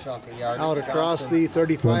decent chunk of yardage. Out across the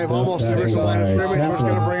 35, almost the original line of scrimmage, which is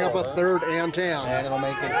going to bring up a 3rd and 10. And it'll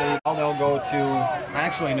make it 30. They'll go to,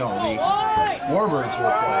 actually no, the Warbirds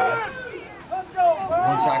will play.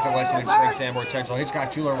 Woonsocket, Wessington, Spring, Sanborn Central.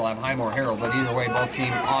 Hitchcock-Tulare will have Highmore Herald, but either way, both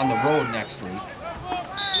teams on the road next week.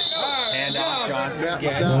 Handoff, Johnson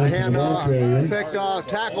again. Handoff, picked off,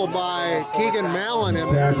 tackled by Keegan Mallon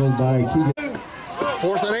in there. Tackled by Keegan.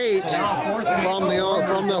 4th and 8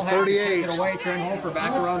 from the 38.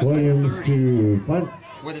 Williams to punt.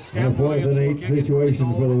 With a And step, a 4th and 8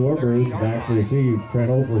 situation for the Warbirds. Back to receive. Trent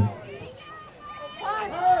Hofer.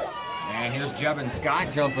 And here's Jevin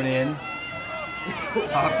Scott jumping in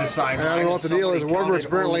off the side. And I don't know what the deal is. Warbirds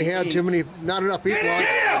apparently had not enough people on.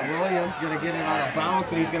 Williams going to get it on a bounce,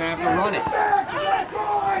 and he's going to have to run it.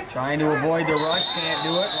 Trying to avoid the rush, can't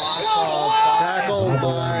do it.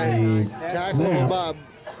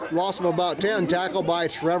 Loss of about 10. Tackled by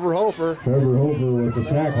Trevor Hofer. Trevor Hofer with the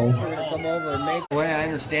tackle. Come over and make. The way I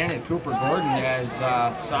understand it, Cooper Gordon has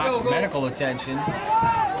sought medical attention.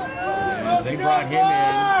 As they brought him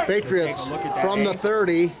in. Patriots from the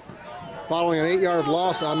 30, following an 8-yard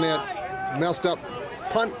loss on that messed up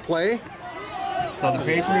punt play. So the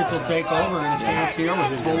Patriots will take over in a chance here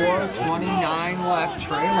with 4:29 left,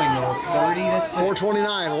 trailing 30-6.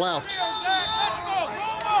 4:29 left.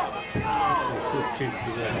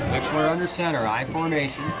 Wixler under center, I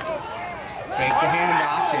formation. Fake the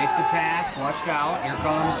handoff, chase the pass, flushed out. Here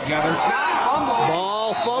comes Jevin Scott, fumble.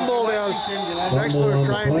 Ball fumbled as Wixler's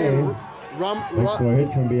trying to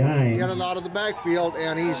hit from behind. get it out of the backfield,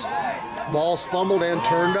 and ball's fumbled and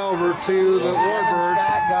turned over to the Warbirds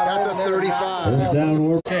at the 35. First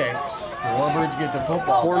down, 6. The Warbirds get the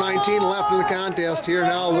football. 4:19 left in the contest here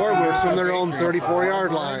now. Warbirds from their own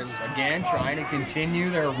 34-yard line. Again, trying to continue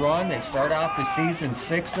their run. They start off the season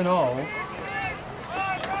 6-0.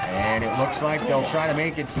 And it looks like they'll try to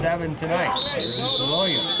make it 7 tonight. Here's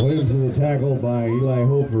Williams. Williams with a tackle by Eli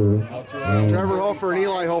Hofer. Trevor Hofer and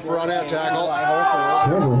Eli Hofer on that tackle.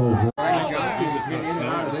 Trevor Hofer. Ronnie Johnson was getting in and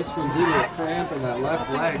out of this one due to a cramp in that left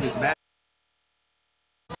leg. His back.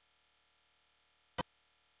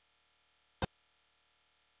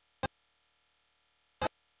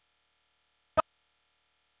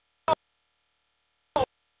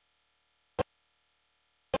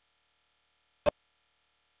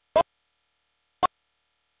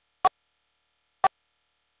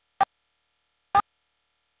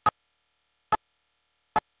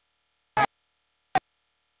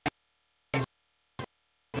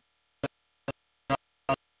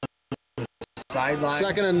 Sideline.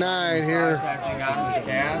 2nd and 9 here.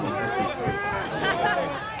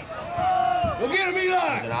 We'll get him, Eli.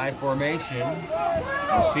 There's an I formation.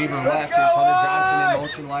 Receiver left. Here's Hunter Johnson in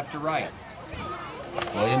motion left to right.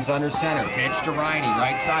 Williams under center, pitch to Riney,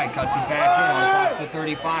 right side, cuts it back in, across the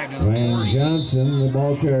 35 to the 40. Ryan Johnson, the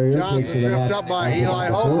ball carrier. Johnson tripped up by Eli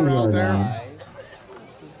Hofer out there.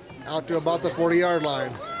 Out to about the 40-yard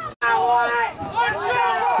line.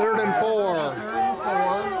 3rd and 4. 3rd and 4.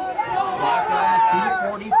 Clock on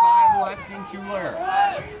the T45 left in Tulare.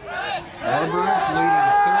 Warbirds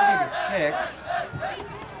leading 30-6.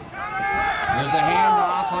 There's a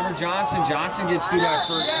handoff. Hunter Johnson. Johnson gets through that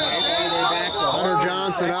first wave. All the way back to Hunter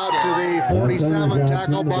Johnson out to the 47,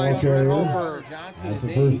 tackled by Trent Hofer. Johnson That's is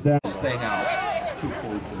the first down. this thing out.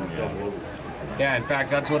 Yeah, in fact,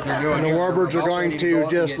 that's what they're doing. And the here. Warbirds They're are going about to ready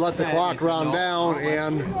go just get let the set. clock They said, run "No, down,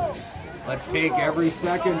 and let's take every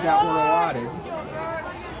second that we're allotted."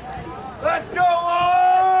 Let's go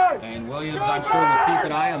on! And Williams, I'm sure, will keep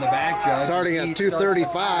an eye on the back judge. Starting at He starts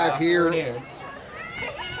 2:35 the here. There it is.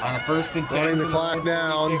 On a 1st and 10. Running the from clock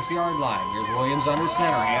down. 46-yard line. Here's Williams under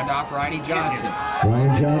center. Handoff, Ronnie Johnson.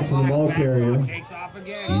 Ryan Johnson, the ball carrier. Takes off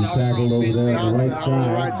again. He's tackled over there on the Johnson right out on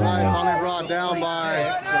the right side, side finally brought down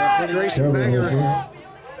by by Grayson by Banger. Trevor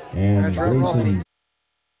and And Trevor Grayson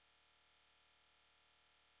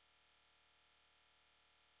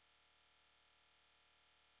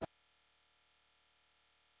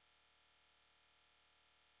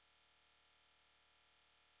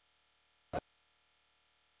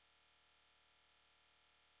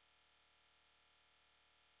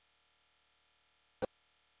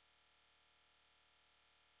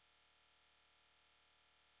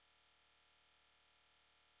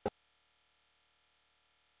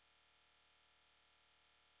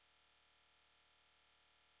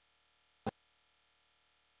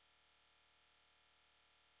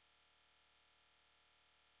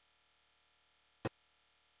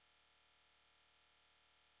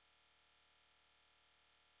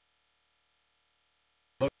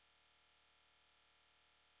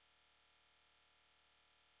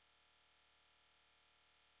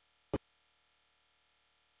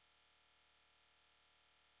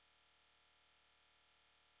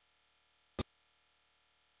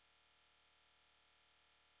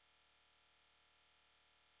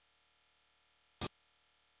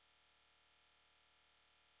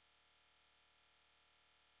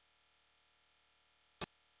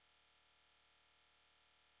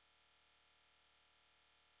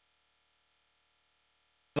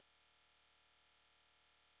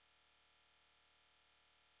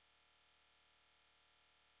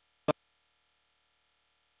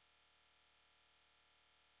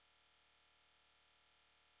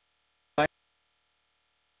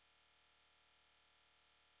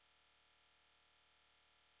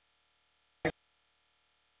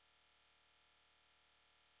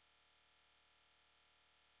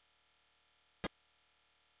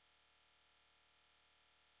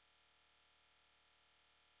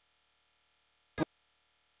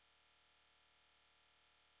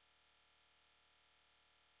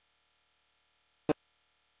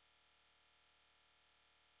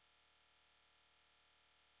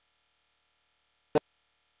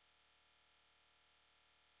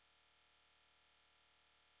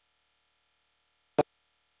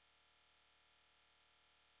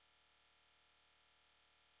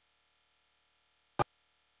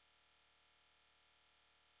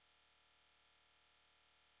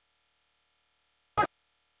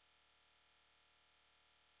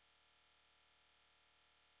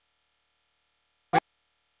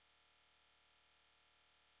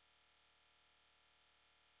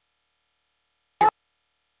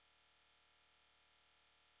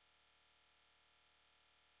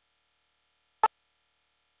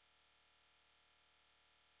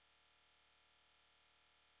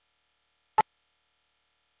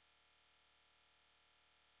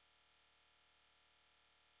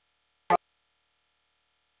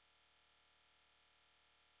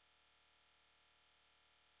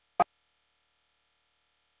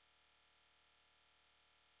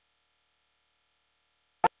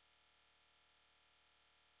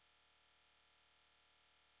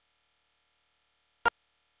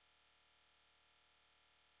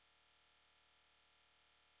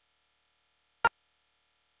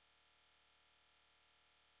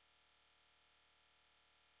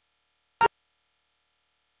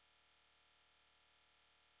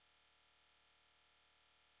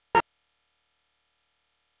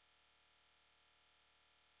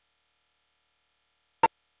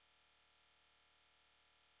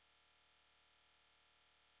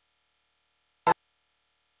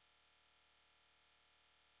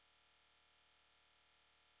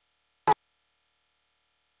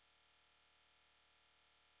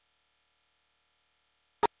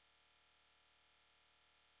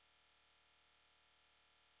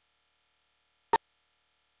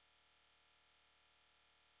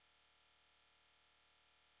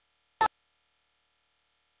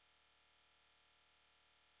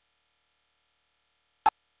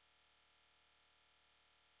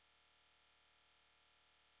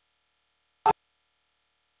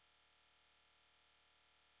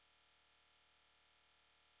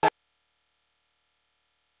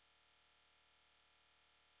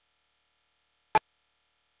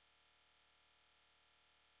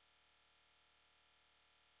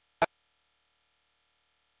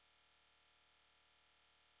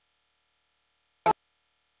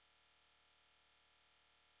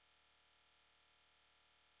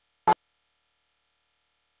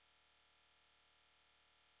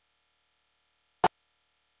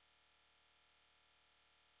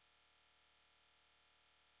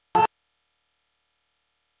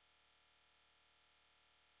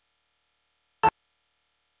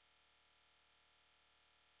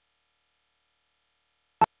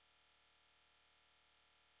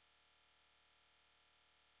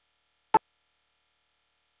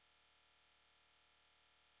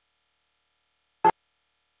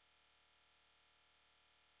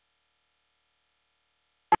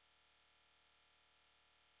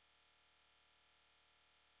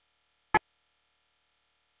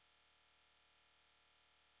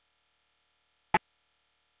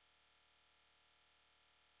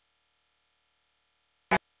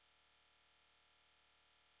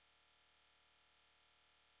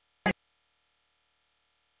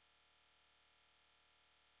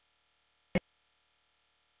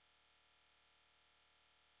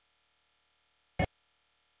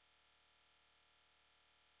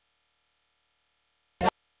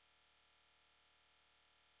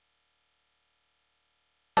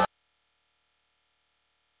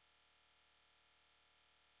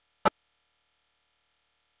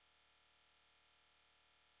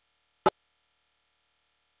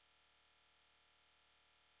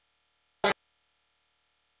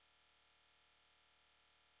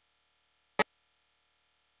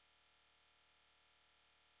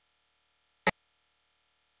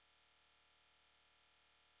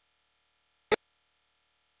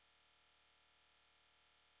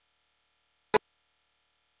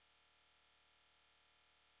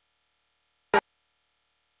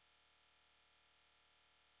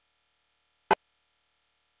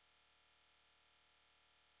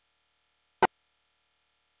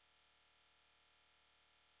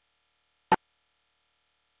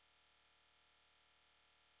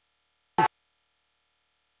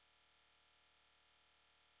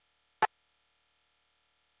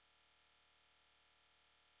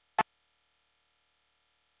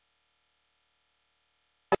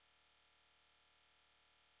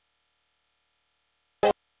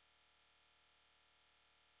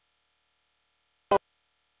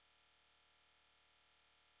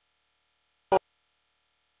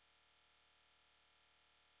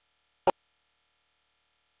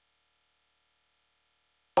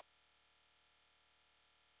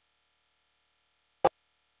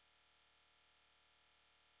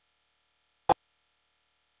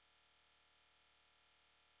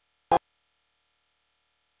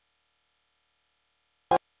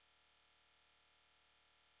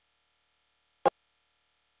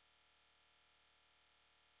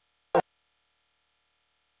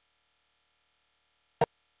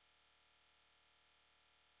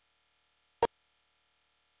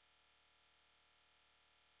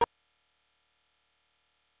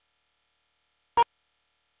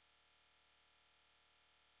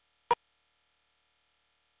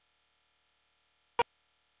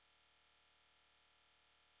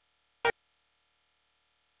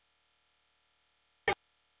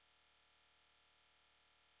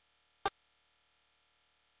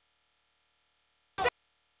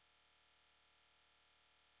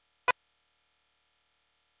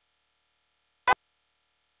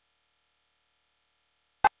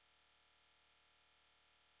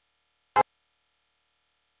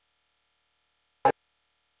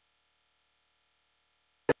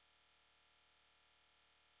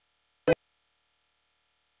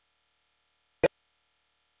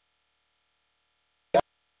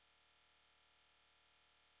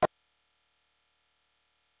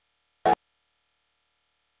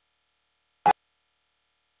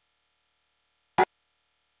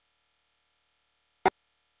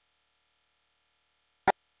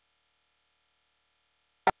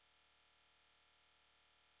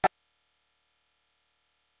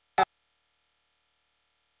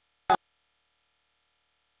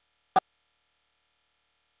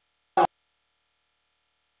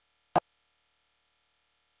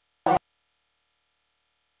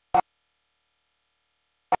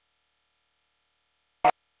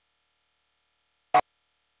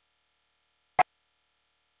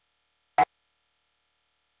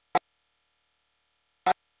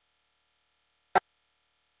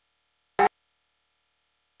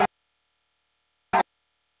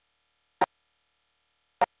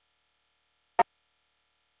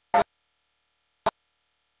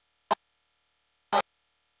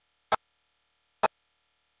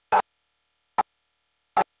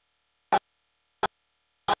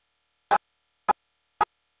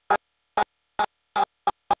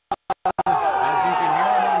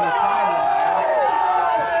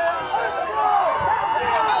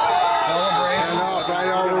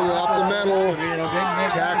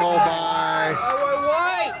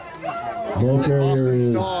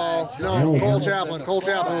Chaplin. Cole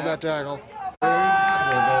Chaplin with that tackle. Will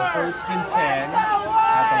go 1st and 10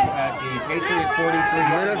 at the Patriot 43.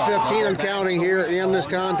 Minute 15 and counting here in this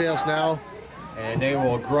contest now. And they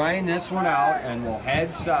will grind this one out and will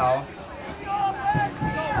head south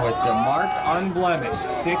with the marked unblemished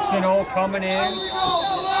 6-0 coming in.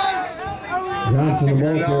 Johnson, the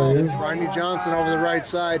ball carrier. Rodney Johnson over the right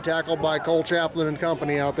side, tackled by Cole Chaplin and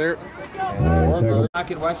company out there.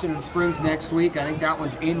 Woodsocket Wessington Springs next week. I think that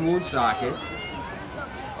one's in Woodsocket.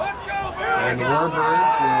 And the Warbirds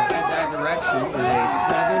will head that direction with a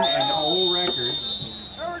 7-0 record.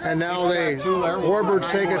 And now the Warbirds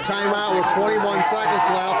take a timeout with 21 seconds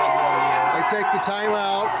left. They take the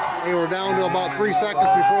timeout. They were down to about 3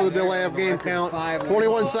 seconds before the delay of game count.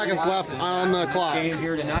 21 seconds left on the clock. Game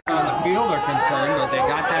here tonight on the field are concerned, but they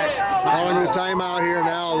got that. Following the timeout here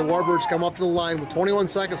now, the Warbirds come up to the line with 21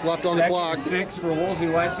 seconds left on the clock. 6 for Wolsey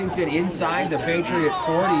Wessington inside the Patriot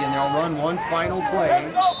 40, and they'll run one final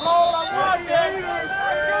play.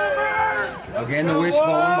 Again, the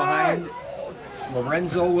wishbone behind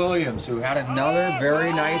Lorenzo Williams, who had another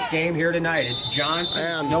very nice game here tonight. It's Johnson.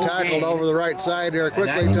 And no tackled gain. over the right side there.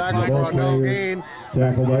 Quickly tackled for a no gain.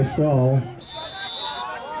 Tackle by Stahl.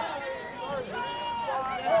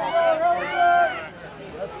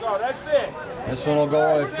 Let's go, that's it. This one will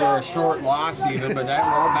go for a short loss even, but that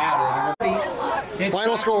won't matter.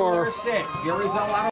 Final score. 6. Gary's out.